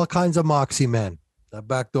backups got all kinds of moxie, man. That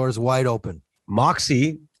back door is wide open.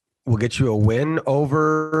 Moxie will get you a win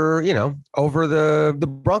over the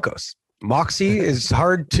Broncos. Moxie is a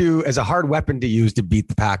hard weapon to use to beat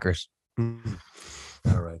the Packers. All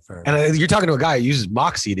right, fair enough. And you're talking to a guy who uses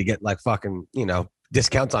Moxie to get like fucking,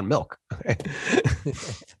 discounts on milk.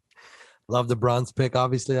 Love the Bronze pick.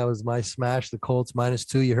 Obviously, that was my smash. The Colts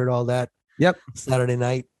 -2. You heard all that. Yep. Saturday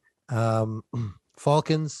night.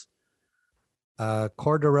 Falcons.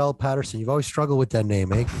 Cordarrelle Patterson. You've always struggled with that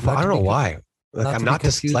name, eh? I don't know why. I'm not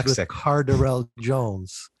dyslexic. With Cardale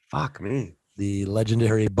Jones. Fuck me. The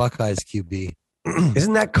legendary Buckeyes QB.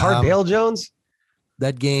 Isn't that Cardale Jones?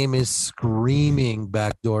 That game is screaming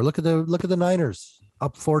backdoor. Look at the Niners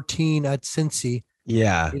up 14 at Cincy.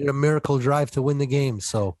 Yeah, needed a miracle drive to win the game,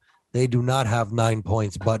 so they do not have 9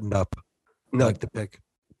 points buttoned up. No, like the pick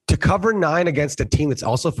to cover 9 against a team that's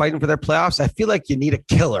also fighting for their playoffs. I feel like you need a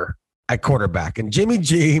killer at quarterback, and Jimmy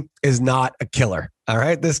G is not a killer. All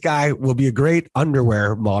right, this guy will be a great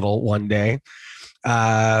underwear model one day,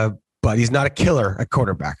 but he's not a killer at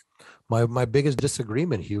quarterback. My biggest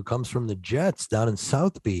disagreement, Hugh, comes from the Jets down in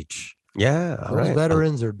South Beach. Yeah, those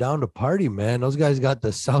veterans are down to party, man. Those guys got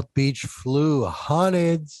the South Beach flu,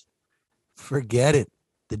 haunted. Forget it.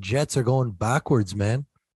 The Jets are going backwards, man.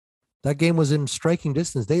 That game was in striking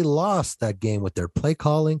distance. They lost that game with their play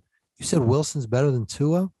calling. You said Wilson's better than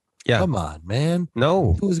Tua? Yeah. Come on, man.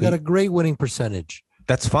 No. Tua's got a great winning percentage.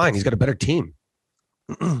 That's fine. He's got a better team.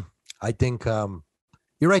 I think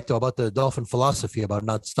you're right, though, about the Dolphin philosophy about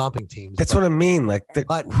not stomping teams. That's what I mean. Like,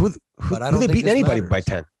 who they beat anybody by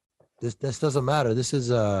 10? This doesn't matter. This is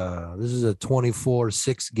a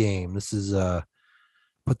 24-6 game. This is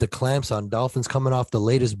put the clamps on. Dolphins coming off the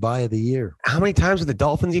latest bye of the year. How many times have the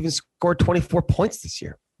Dolphins even scored 24 points this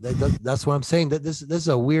year? That's what I'm saying. That this is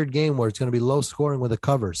a weird game where it's going to be low scoring with a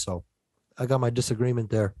cover. So I got my disagreement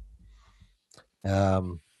there.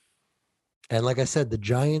 And like I said,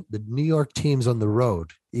 the New York teams on the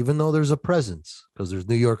road, even though there's a presence, because there's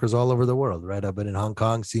New Yorkers all over the world, right? I've been in Hong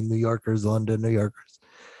Kong, seen New Yorkers, London, New Yorkers.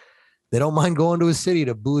 They don't mind going to a city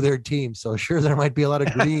to boo their team. So sure, there might be a lot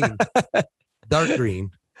of green, dark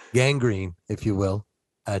green, gang green, if you will,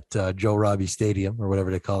 at Joe Robbie Stadium or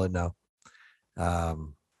whatever they call it now.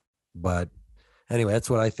 But anyway, that's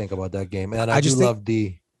what I think about that game. And I just love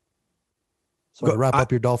the. So wrap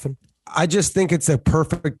up your Dolphin. I just think it's a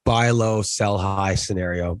perfect buy low, sell high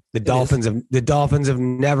scenario. The Dolphins have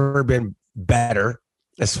never been better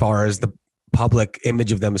as far as the public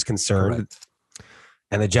image of them is concerned. Correct.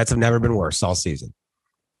 And the Jets have never been worse all season.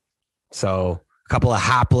 So a couple of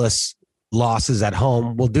hapless losses at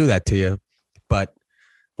home will do that to you. But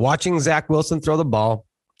watching Zach Wilson throw the ball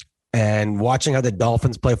and watching how the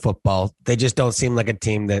Dolphins play football, they just don't seem like a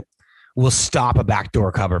team that will stop a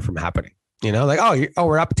backdoor cover from happening. You know, like,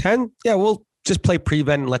 we're up 10. Yeah, we'll just play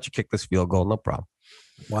prevent and let you kick this field goal. No problem.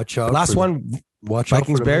 Watch out. Watch Vikings, out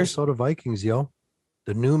for the Bears. Minnesota Vikings, yo.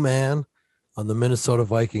 The new man on the Minnesota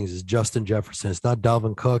Vikings is Justin Jefferson. It's not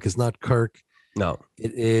Dalvin Cook. It's not Kirk. No.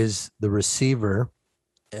 It is the receiver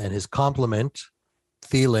and his complement,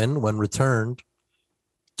 Thielen, when returned.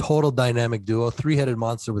 Total dynamic duo. 3-headed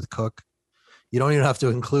monster with Cook. You don't even have to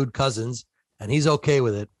include Cousins, and he's okay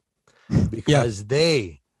with it because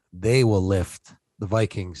they will lift the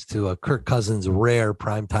Vikings to a Kirk Cousins rare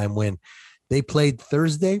primetime win. They played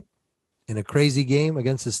Thursday in a crazy game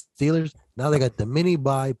against the Steelers. Now they got the mini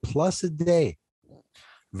bye plus a day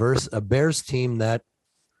versus a Bears team that,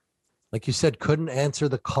 like you said, couldn't answer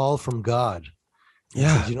the call from God.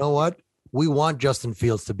 Yeah. Said, you know what? We want Justin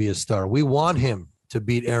Fields to be a star. We want him to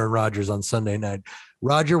beat Aaron Rodgers on Sunday night.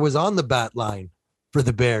 Roger was on the bat line for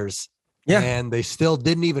the Bears. Yeah. And they still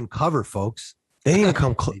didn't even cover, folks. They didn't even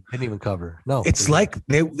come close. Didn't even cover. No, it's like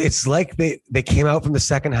they came out from the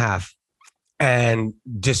second half and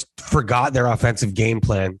just forgot their offensive game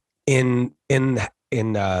plan in the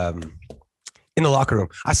locker room.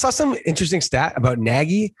 I saw some interesting stat about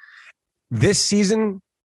Nagy this season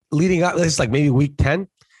leading up. This is like maybe week 10,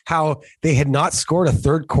 how they had not scored a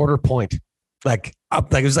third quarter point. Like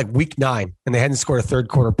it was like week 9 and they hadn't scored a third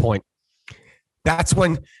quarter point. That's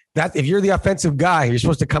when if you're the offensive guy, you're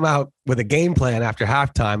supposed to come out with a game plan after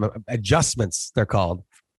halftime. Adjustments, they're called.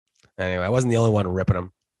 Anyway, I wasn't the only one ripping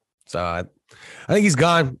him. So I think he's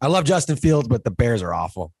gone. I love Justin Fields, but the Bears are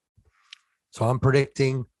awful. So I'm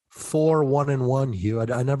predicting 4-1-1, Hugh.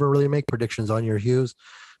 I never really make predictions on your Hughes,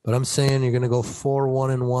 but I'm saying you're going to go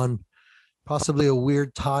 4-1-1, possibly a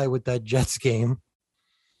weird tie with that Jets game.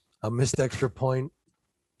 A missed extra point.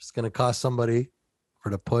 It's going to cost somebody for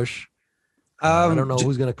the push. I don't know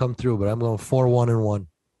who's going to come through, but I'm going 4-1-1.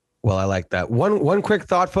 Well, I like that. One quick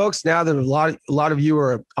thought, folks. Now that a lot of you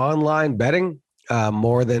are online betting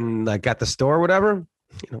more than like at the store or whatever,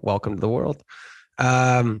 welcome to the world.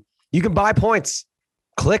 You can buy points.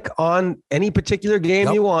 Click on any particular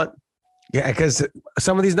game you want. Yeah, because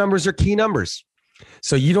some of these numbers are key numbers.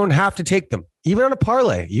 So you don't have to take them. Even on a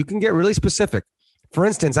parlay, you can get really specific. For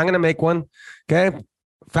instance, I'm going to make one. Okay.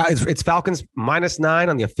 It's Falcons -9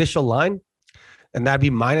 on the official line. And that'd be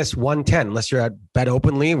 -110, unless you're at Bet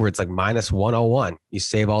Openly where it's like -101. You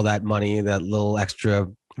save all that money, that little extra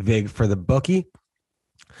vig for the bookie.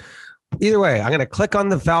 Either way, I'm going to click on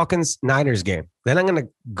the Falcons Niners game. Then I'm going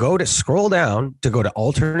to scroll down to go to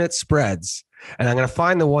alternate spreads. And I'm going to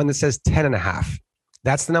find the one that says 10.5.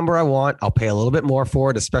 That's the number I want. I'll pay a little bit more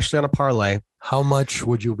for it, especially on a parlay. How much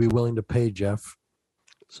would you be willing to pay, Jeff?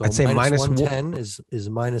 So I'd say -110 is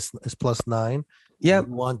 +9. Yeah. You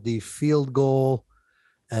want the field goal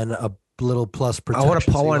and a little plus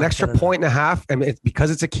protection. I want an extra 1.5. And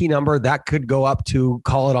because it's a key number, that could go up to,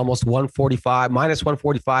 call it almost 145,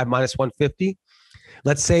 -145, -150.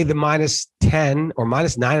 Let's say the -10 or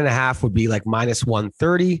 -9.5 would be like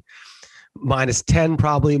 -130, -10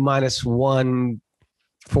 probably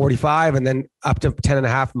 -145, and then up to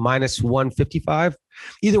 10.5 -155.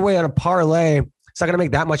 Either way, on a parlay, it's not going to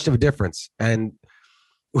make that much of a difference. And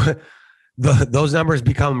those numbers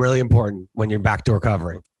become really important when you're backdoor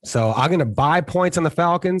covering. So I'm going to buy points on the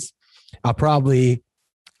Falcons. I'll probably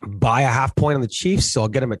buy a half point on the Chiefs. So I'll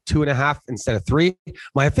get them at 2.5 instead of 3.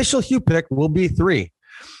 My official Hugh pick will be 3,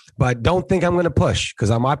 but don't think I'm going to push because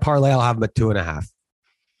on my parlay, I'll have them at 2.5.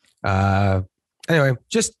 Anyway,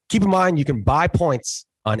 just keep in mind, you can buy points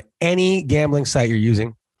on any gambling site you're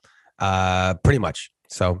using pretty much.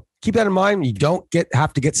 So keep that in mind. You don't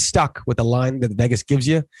have to get stuck with the line that Vegas gives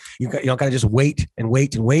you. You don't got to just wait and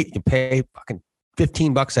wait and wait. You can pay fucking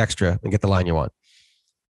 $15 extra and get the line you want.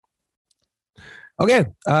 Okay. Is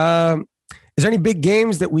there any big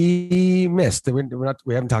games that we missed that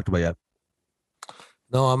we haven't talked about yet?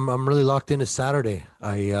 No, I'm really locked into Saturday.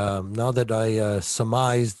 Now that I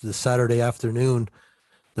surmised the Saturday afternoon,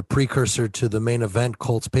 the precursor to the main event,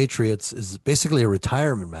 Colts Patriots, is basically a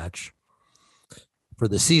retirement match for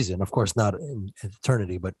the season. Of course, not in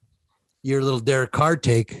eternity, but your little Derek Carr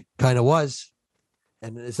take kind of was.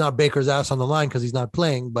 And it's not Baker's ass on the line because he's not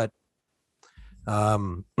playing, but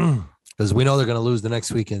because we know they're going to lose the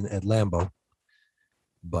next week at Lambeau.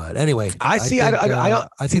 But anyway, I think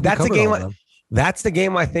that's the game. That's the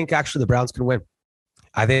game I think actually the Browns can win.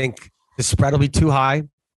 I think the spread will be too high,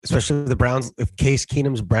 especially if the Browns. If Case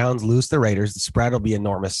Keenum's Browns lose the Raiders, the spread will be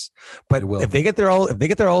enormous. But if they get their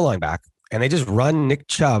O-line back and they just run Nick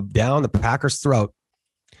Chubb down the Packers' throat,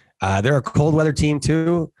 they're a cold weather team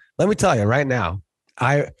too. Let me tell you right now,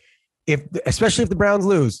 especially if the Browns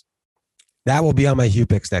lose, that will be on my Hugh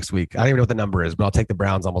picks next week. I don't even know what the number is, but I'll take the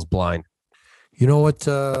Browns almost blind. You know what?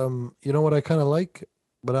 I kind of like,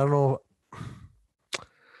 but I don't know. I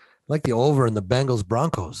like the over in the Bengals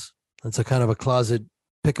Broncos. That's a kind of a closet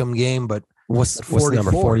pick'em game, but what's the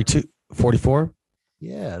number? 42, 44?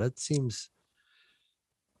 Yeah, that seems.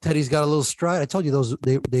 Teddy's got a little stride. I told you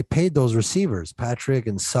they paid those receivers, Patrick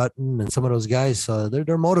and Sutton and some of those guys. So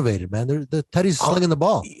they're motivated, man. Teddy's slinging the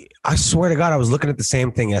ball. I swear to God, I was looking at the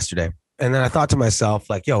same thing yesterday. And then I thought to myself,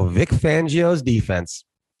 like, yo, Vic Fangio's defense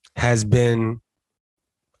has been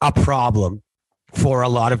a problem for a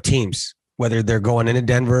lot of teams, whether they're going into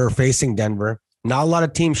Denver or facing Denver. Not a lot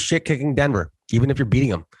of teams shit kicking Denver, even if you're beating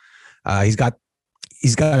them. He's got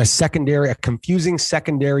a confusing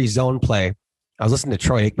secondary zone play. I was listening to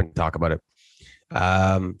Troy Aikman talk about it.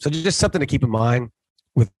 So just something to keep in mind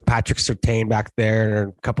with Patrick Surtain back there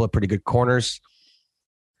and a couple of pretty good corners.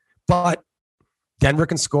 But Denver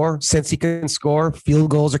can score. Cincy can score. Field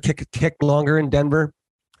goals are kicked longer in Denver.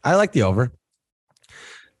 I like the over.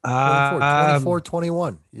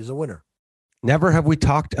 24-21 is a winner. Never have we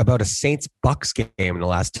talked about a Saints-Bucks game in the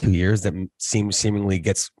last 2 years that seemingly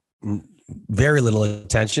gets very little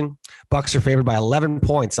attention. Bucks are favored by 11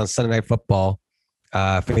 points on Sunday Night Football,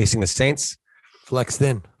 facing the Saints. Flexed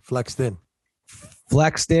in.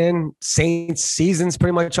 Saints season's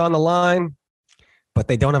pretty much on the line, but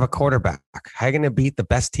they don't have a quarterback. How are you going to beat the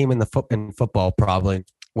best team in football probably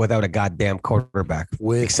without a goddamn quarterback?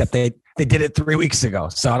 Except they did it 3 weeks ago,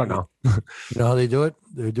 so I don't know. You know how they do it?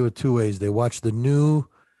 They do it two ways. They watch the new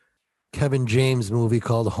Kevin James movie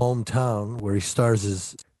called Hometown, where he stars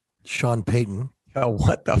as Sean Payton. Oh,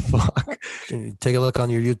 what the fuck? Take a look on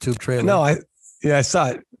your YouTube trailer. No, I saw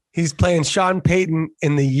it. He's playing Sean Payton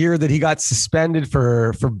in the year that he got suspended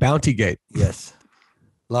for Bountygate. Yes.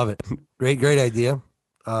 Love it. Great idea.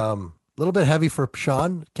 A little bit heavy for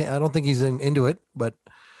Sean. I don't think he's into it, but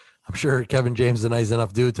I'm sure Kevin James is a nice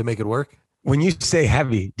enough dude to make it work. When you say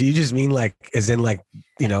heavy, do you just mean as in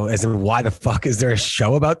why the fuck is there a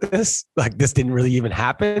show about this? Like this didn't really even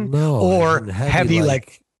happen? No. Or heavy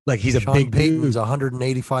like he's Sean a big Payton's dude.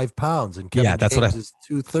 185 pounds and Kevin that's James what is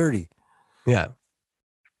 230. Yeah.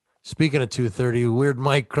 Speaking of 230, Weird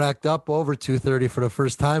Mike cracked up over 230 for the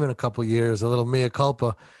first time in a couple of years. A little mea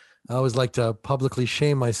culpa. I always like to publicly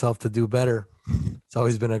shame myself to do better. It's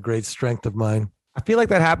always been a great strength of mine. I feel like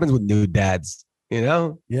that happens with new dads, you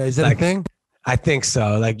know? Yeah, is that a thing? I think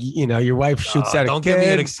so. Like, your wife shoots out a kid. Don't give me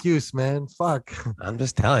an excuse, man. Fuck. I'm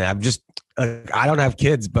just telling you. I don't have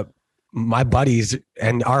kids, but my buddies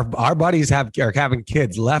and our buddies are having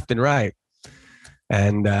kids left and right.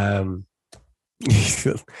 And the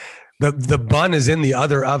bun is in the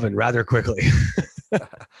other oven rather quickly.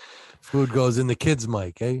 Food goes in the kids'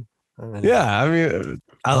 mic, eh? Yeah, I mean,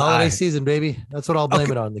 holiday season, baby. That's what I'll blame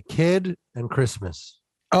it on. The kid and Christmas.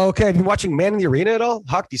 Okay, have you been watching Man in the Arena at all?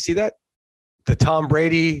 Huck, do you see that? The Tom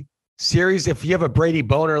Brady series. If you have a Brady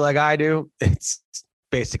boner like I do, it's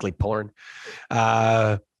basically porn.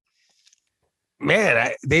 Man,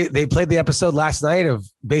 they played the episode last night of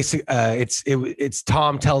it's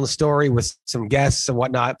Tom telling the story with some guests and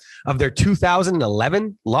whatnot of their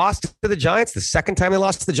 2011 loss to the Giants, the second time they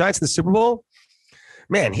lost to the Giants in the Super Bowl.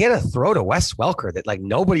 Man, he had a throw to Wes Welker that like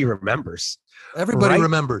nobody remembers. Everybody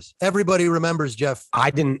remembers. Everybody remembers, Jeff.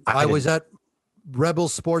 I was at Rebel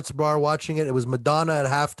Sports Bar watching it. It was Madonna at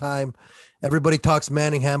halftime. Everybody talks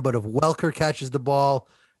Manningham, but if Welker catches the ball,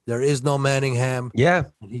 there is no Manningham. Yeah.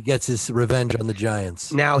 He gets his revenge on the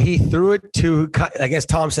Giants. Now he threw it to, I guess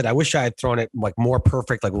Tom said, I wish I had thrown it like more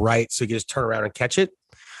perfect, like right, so he could just turn around and catch it.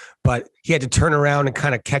 But he had to turn around and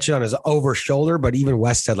kind of catch it on his over shoulder. But even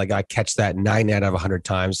West said, like, I catch that 9 out of 100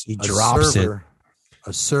 times. He drops it.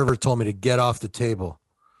 A server told me to get off the table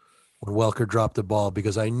when Welker dropped the ball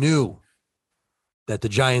because I knew that the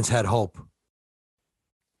Giants had hope.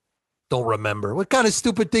 Don't remember. What kind of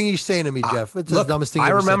stupid thing are you saying to me, Jeff? It's the dumbest thing I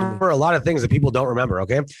you ever said to me. remember a lot of things that people don't remember,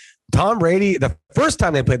 okay? Tom Brady, the first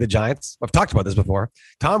time they played the Giants, I've talked about this before,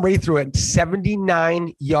 Tom Brady threw a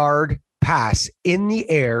 79-yard pass in the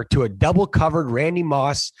air to a double-covered Randy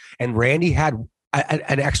Moss, and Randy had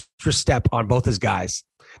an extra step on both his guys.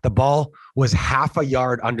 The ball was half a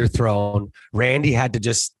yard underthrown. Randy had to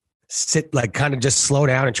just sit, like kind of just slow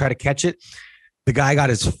down and try to catch it. The guy got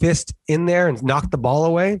his fist in there and knocked the ball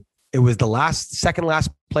away. It was the second last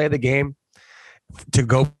play of the game to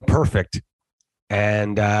go perfect.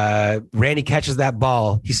 And Randy catches that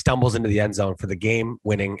ball. He stumbles into the end zone for the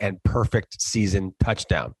game-winning and perfect season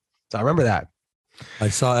touchdown. So I remember that. I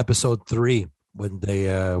saw episode 3 when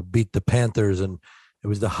they beat the Panthers, and it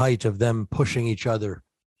was the height of them pushing each other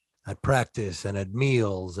at practice and at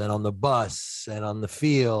meals and on the bus and on the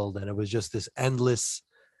field. And it was just this endless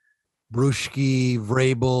Bruschi,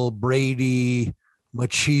 Vrabel, Brady,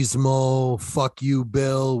 machismo, fuck you,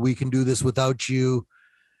 Bill. We can do this without you.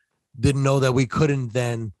 Didn't know that we couldn't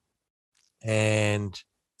then. And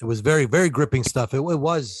it was very, very gripping stuff.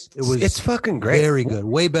 It's fucking great. Very good.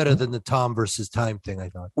 Way better than the Tom versus Time thing, I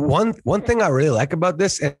thought. One thing I really like about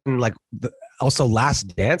this, and like also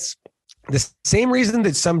Last Dance, the same reason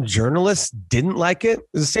that some journalists didn't like it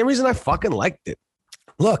is the same reason I fucking liked it.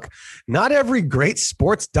 Look, not every great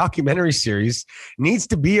sports documentary series needs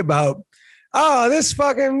to be about, oh, this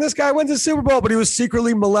guy wins the Super Bowl, but he was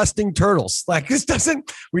secretly molesting turtles. Like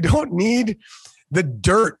we don't need the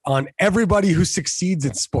dirt on everybody who succeeds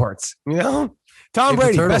in sports. You know, Tom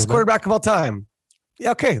Brady, best quarterback of all time.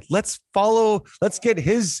 Yeah, okay, let's get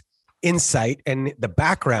his insight and the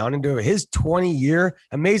background into his 20-year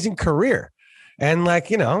amazing career. And like,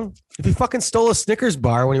 you know, if he fucking stole a Snickers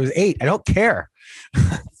bar when he was 8, I don't care.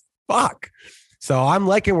 Fuck. So I'm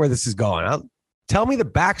liking where this is going. Tell me the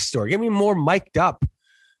backstory. Get me more mic'd up.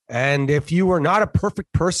 And if you are not a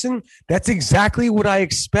perfect person, that's exactly what I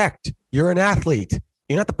expect. You're an athlete.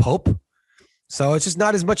 You're not the Pope. So it's just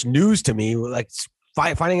not as much news to me, like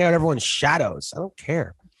finding out everyone's shadows. I don't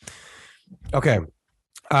care. Okay.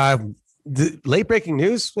 The late breaking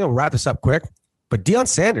news, we'll wrap this up quick. But Deion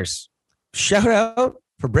Sanders, shout out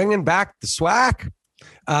for bringing back the SWAC.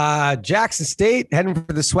 Jackson State heading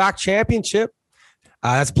for the SWAC championship.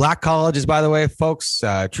 That's black colleges, by the way, folks.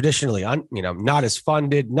 Traditionally, not as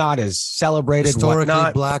funded, not as celebrated. Historically,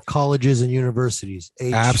 whatnot. Black colleges and universities.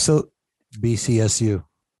 Absolutely. BCSU.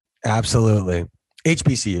 Absolutely.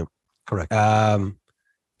 HBCU. Correct.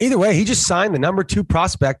 Either way, he just signed the number 2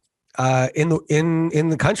 prospect in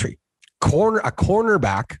the country. A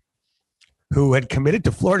cornerback who had committed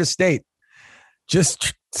to Florida State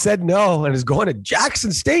just said no and is going to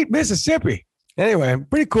Jackson State, Mississippi. Anyway,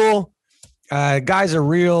 pretty cool. Guy's a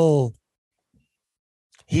real.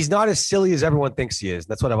 He's not as silly as everyone thinks he is.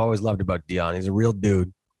 That's what I've always loved about Dion. He's a real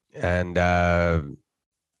dude, and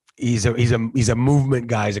he's a movement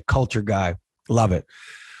guy. He's a culture guy. Love it.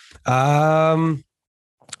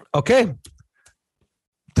 Okay.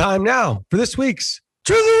 Time now for this week's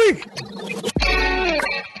Truth of the Week.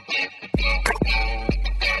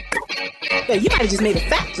 Yeah, you might have just made a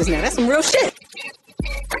fact just now. That's some real shit.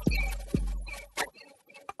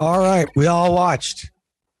 All right. We all watched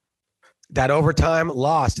that overtime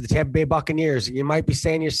loss to the Tampa Bay Buccaneers. You might be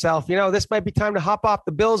saying to yourself, this might be time to hop off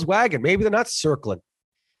the Bills wagon. Maybe they're not circling.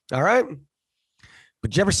 All right.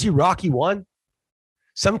 But did you ever see Rocky 1?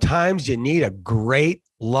 Sometimes you need a great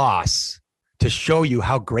loss to show you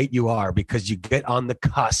how great you are because you get on the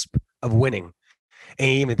cusp of winning. And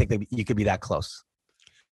you even think that you could be that close.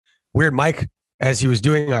 Weird Mike, as he was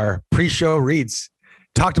doing our pre-show reads,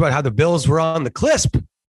 talked about how the Bills were on the cusp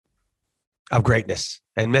of greatness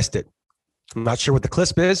and missed it. I'm not sure what the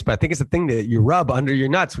clisp is, but I think it's the thing that you rub under your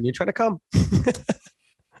nuts when you're trying to come.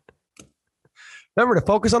 Remember to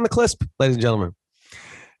focus on the clisp, ladies and gentlemen.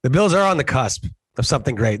 The Bills are on the cusp of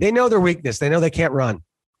something great. They know their weakness. They know they can't run.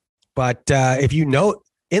 But if you know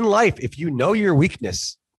in life, if you know your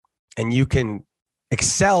weakness and you can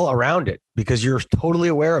excel around it because you're totally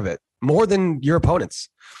aware of it more than your opponents,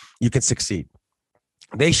 you can succeed.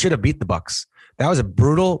 They should have beat the Bucs. That was a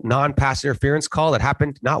brutal non-pass interference call that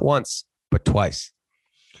happened not once, but twice.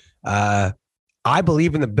 I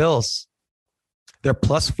believe in the Bills. They're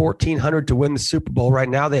plus 1,400 to win the Super Bowl right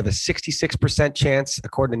now. They have a 66% chance,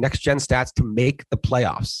 according to Next Gen Stats, to make the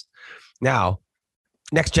playoffs. Now,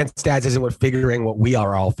 Next Gen Stats isn't figuring what we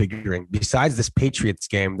are all figuring. Besides this Patriots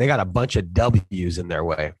game, they got a bunch of W's in their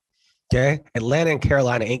way. Okay? Atlanta and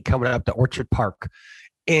Carolina ain't coming up to Orchard Park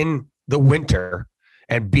in the winter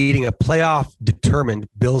and beating a playoff-determined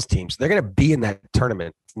Bills team. So they're going to be in that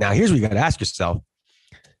tournament. Now, here's what you got to ask yourself.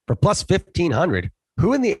 For plus 1,500,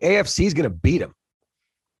 who in the AFC is going to beat them?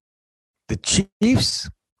 The Chiefs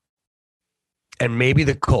and maybe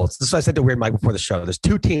the Colts. This is what I said to Weird Mike before the show. There's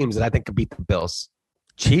two teams that I think could beat the Bills.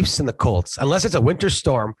 Chiefs and the Colts. Unless it's a winter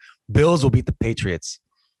storm, Bills will beat the Patriots.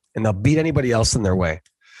 And they'll beat anybody else in their way.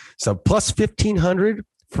 So plus 1,500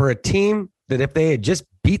 for a team that if they had just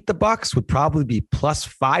beat the Bucs would probably be plus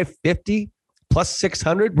 550, plus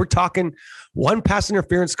 600. We're talking one pass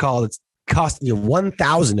interference call that's costing you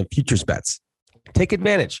 1,000 of futures bets. Take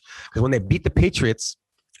advantage because when they beat the Patriots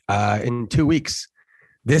in 2 weeks,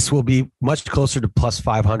 this will be much closer to plus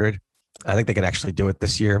 500. I think they can actually do it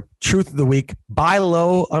this year. Truth of the week: buy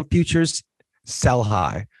low on futures, sell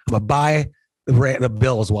high. I'm gonna buy the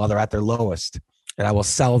Bills while they're at their lowest, and I will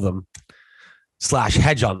sell them /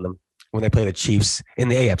 hedge on them when they play the Chiefs in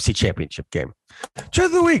the AFC Championship game. Truth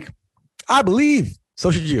of the week: I believe.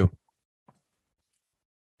 So should you.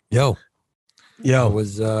 Yo.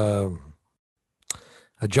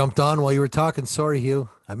 I jumped on while you were talking. Sorry, Hugh.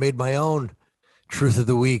 I made my own truth of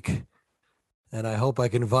the week, and I hope I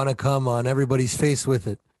can come on everybody's face with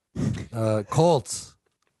it. Colts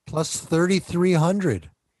plus 3,300.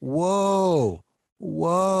 Whoa.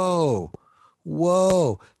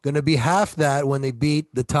 Gonna be half that when they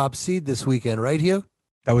beat the top seed this weekend, right, Hugh?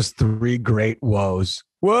 That was 3 great whoas.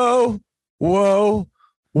 Whoa.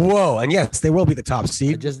 And yes, they will be the top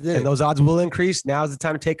seed. I just did. And those odds will increase. Now's the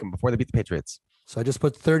time to take them before they beat the Patriots. So I just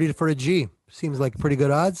put 30 for a G. Seems like pretty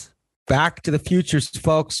good odds. Back to the futures,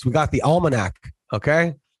 folks. We got the almanac.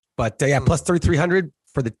 Okay. But plus 3,300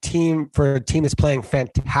 for the team, for a team that's playing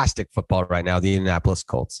fantastic football right now, the Indianapolis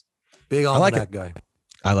Colts. Big almanac guy.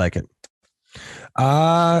 I like it.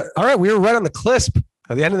 All right. We were right on the crisp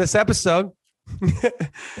at the end of this episode.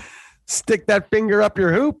 Stick that finger up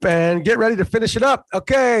your hoop and get ready to finish it up.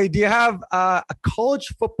 Okay. Do you have a college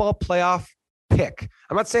football playoff pick?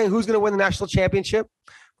 I'm not saying who's going to win the national championship,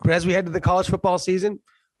 but as we head to the college football season,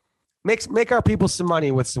 make our people some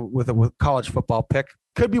money with a college football pick.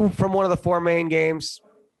 Could be from one of the 4 main games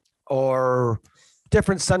or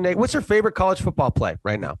different Sunday. What's your favorite college football play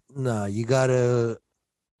right now? No, you gotta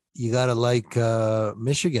like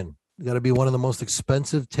Michigan. You gotta be one of the most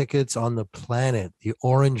expensive tickets on the planet. The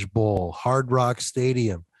Orange Bowl, Hard Rock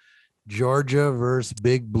Stadium, Georgia versus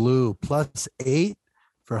Big Blue, plus 8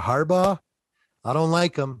 for Harbaugh. I don't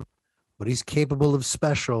like him, but he's capable of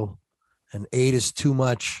special, and 8 is too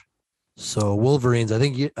much. So Wolverines, I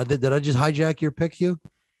think did I just hijack your pick, Hugh?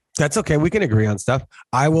 That's okay. We can agree on stuff.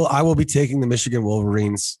 I will be taking the Michigan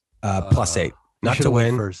Wolverines plus 8, not to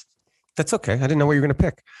win. First. That's okay. I didn't know what you were going to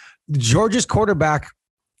pick. Georgia's quarterback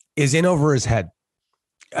is in over his head.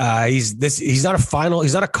 He's not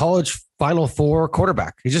a college Final Four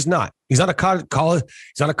quarterback. He's just not. He's on a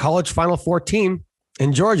college Final Four team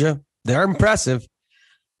in Georgia. They're impressive,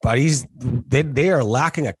 but they are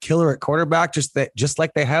lacking a killer at quarterback, just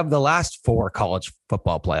like they have the last 4 college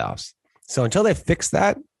football playoffs. So until they fix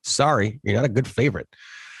that, sorry, you're not a good favorite.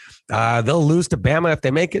 They'll lose to Bama if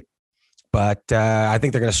they make it, but I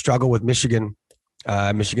think they're going to struggle with Michigan's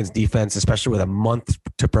defense, especially with a month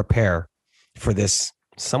to prepare for this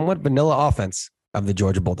somewhat vanilla offense of the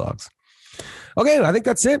Georgia Bulldogs. Okay, I think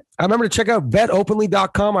that's it. Remember to check out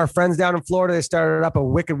betopenly.com. Our friends down in Florida, they started up a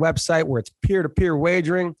wicked website where it's peer-to-peer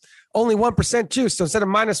wagering. Only 1% juice, so instead of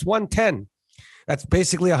minus 110, that's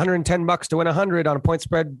basically $110 to win 100 on a point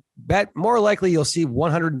spread bet. More likely, you'll see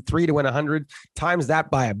 103 to win 100. Times that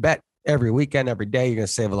by a bet every weekend, every day. You're going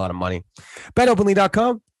to save a lot of money.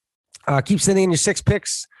 BetOpenly.com. Keep sending in your 6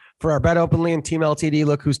 picks for our Bet Openly and Team LTD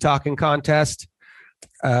Look Who's Talking contest.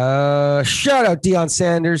 Shout out Deion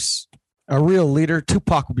Sanders, a real leader.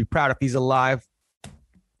 Tupac would be proud if he's alive.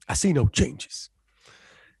 I see no changes.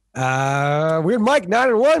 Weird Mike,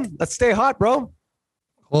 9-1. Let's stay hot, bro.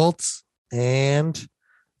 Colts and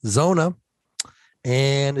Zona.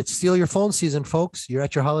 And it's steal your phone season, folks. You're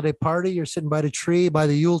at your holiday party. You're sitting by the tree, by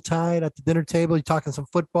the Yuletide, at the dinner table. You're talking some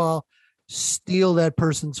football. Steal that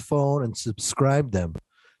person's phone and subscribe them.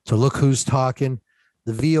 So look who's talking.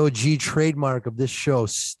 The VOG trademark of this show.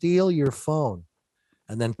 Steal your phone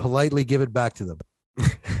and then politely give it back to them.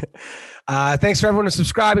 Thanks for everyone who's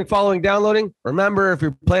subscribing, following, downloading. Remember, if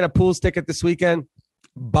you're playing a pool ticket this weekend,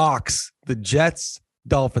 box the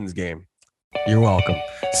Jets-Dolphins game. You're welcome.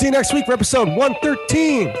 See you next week for episode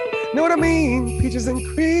 113. Know what I mean? Peaches and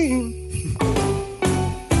cream.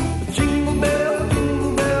 Jingle bell,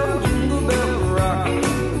 jingle bell, jingle bell rock.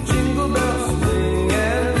 Jingle bells swing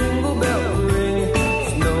and jingle bells ring.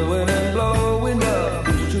 Snowing and blowing up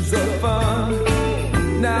bushes of fun.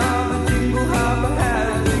 Now the jingle hop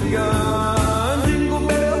has begun. Jingle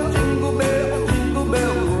bell, jingle bell, jingle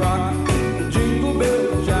bell rock. Jingle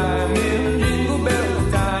bell chime in jingle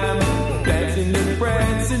bell time. Dancing and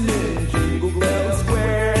prancing in Jingle Bell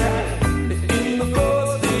Square. In the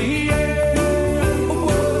frosty air. Oh,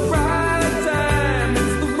 what a right time.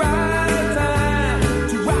 It's the right time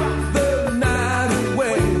to rock the night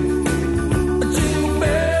away. Jingle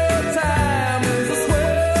bell time is a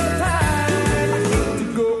swell time to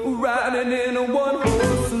go riding in a one-horse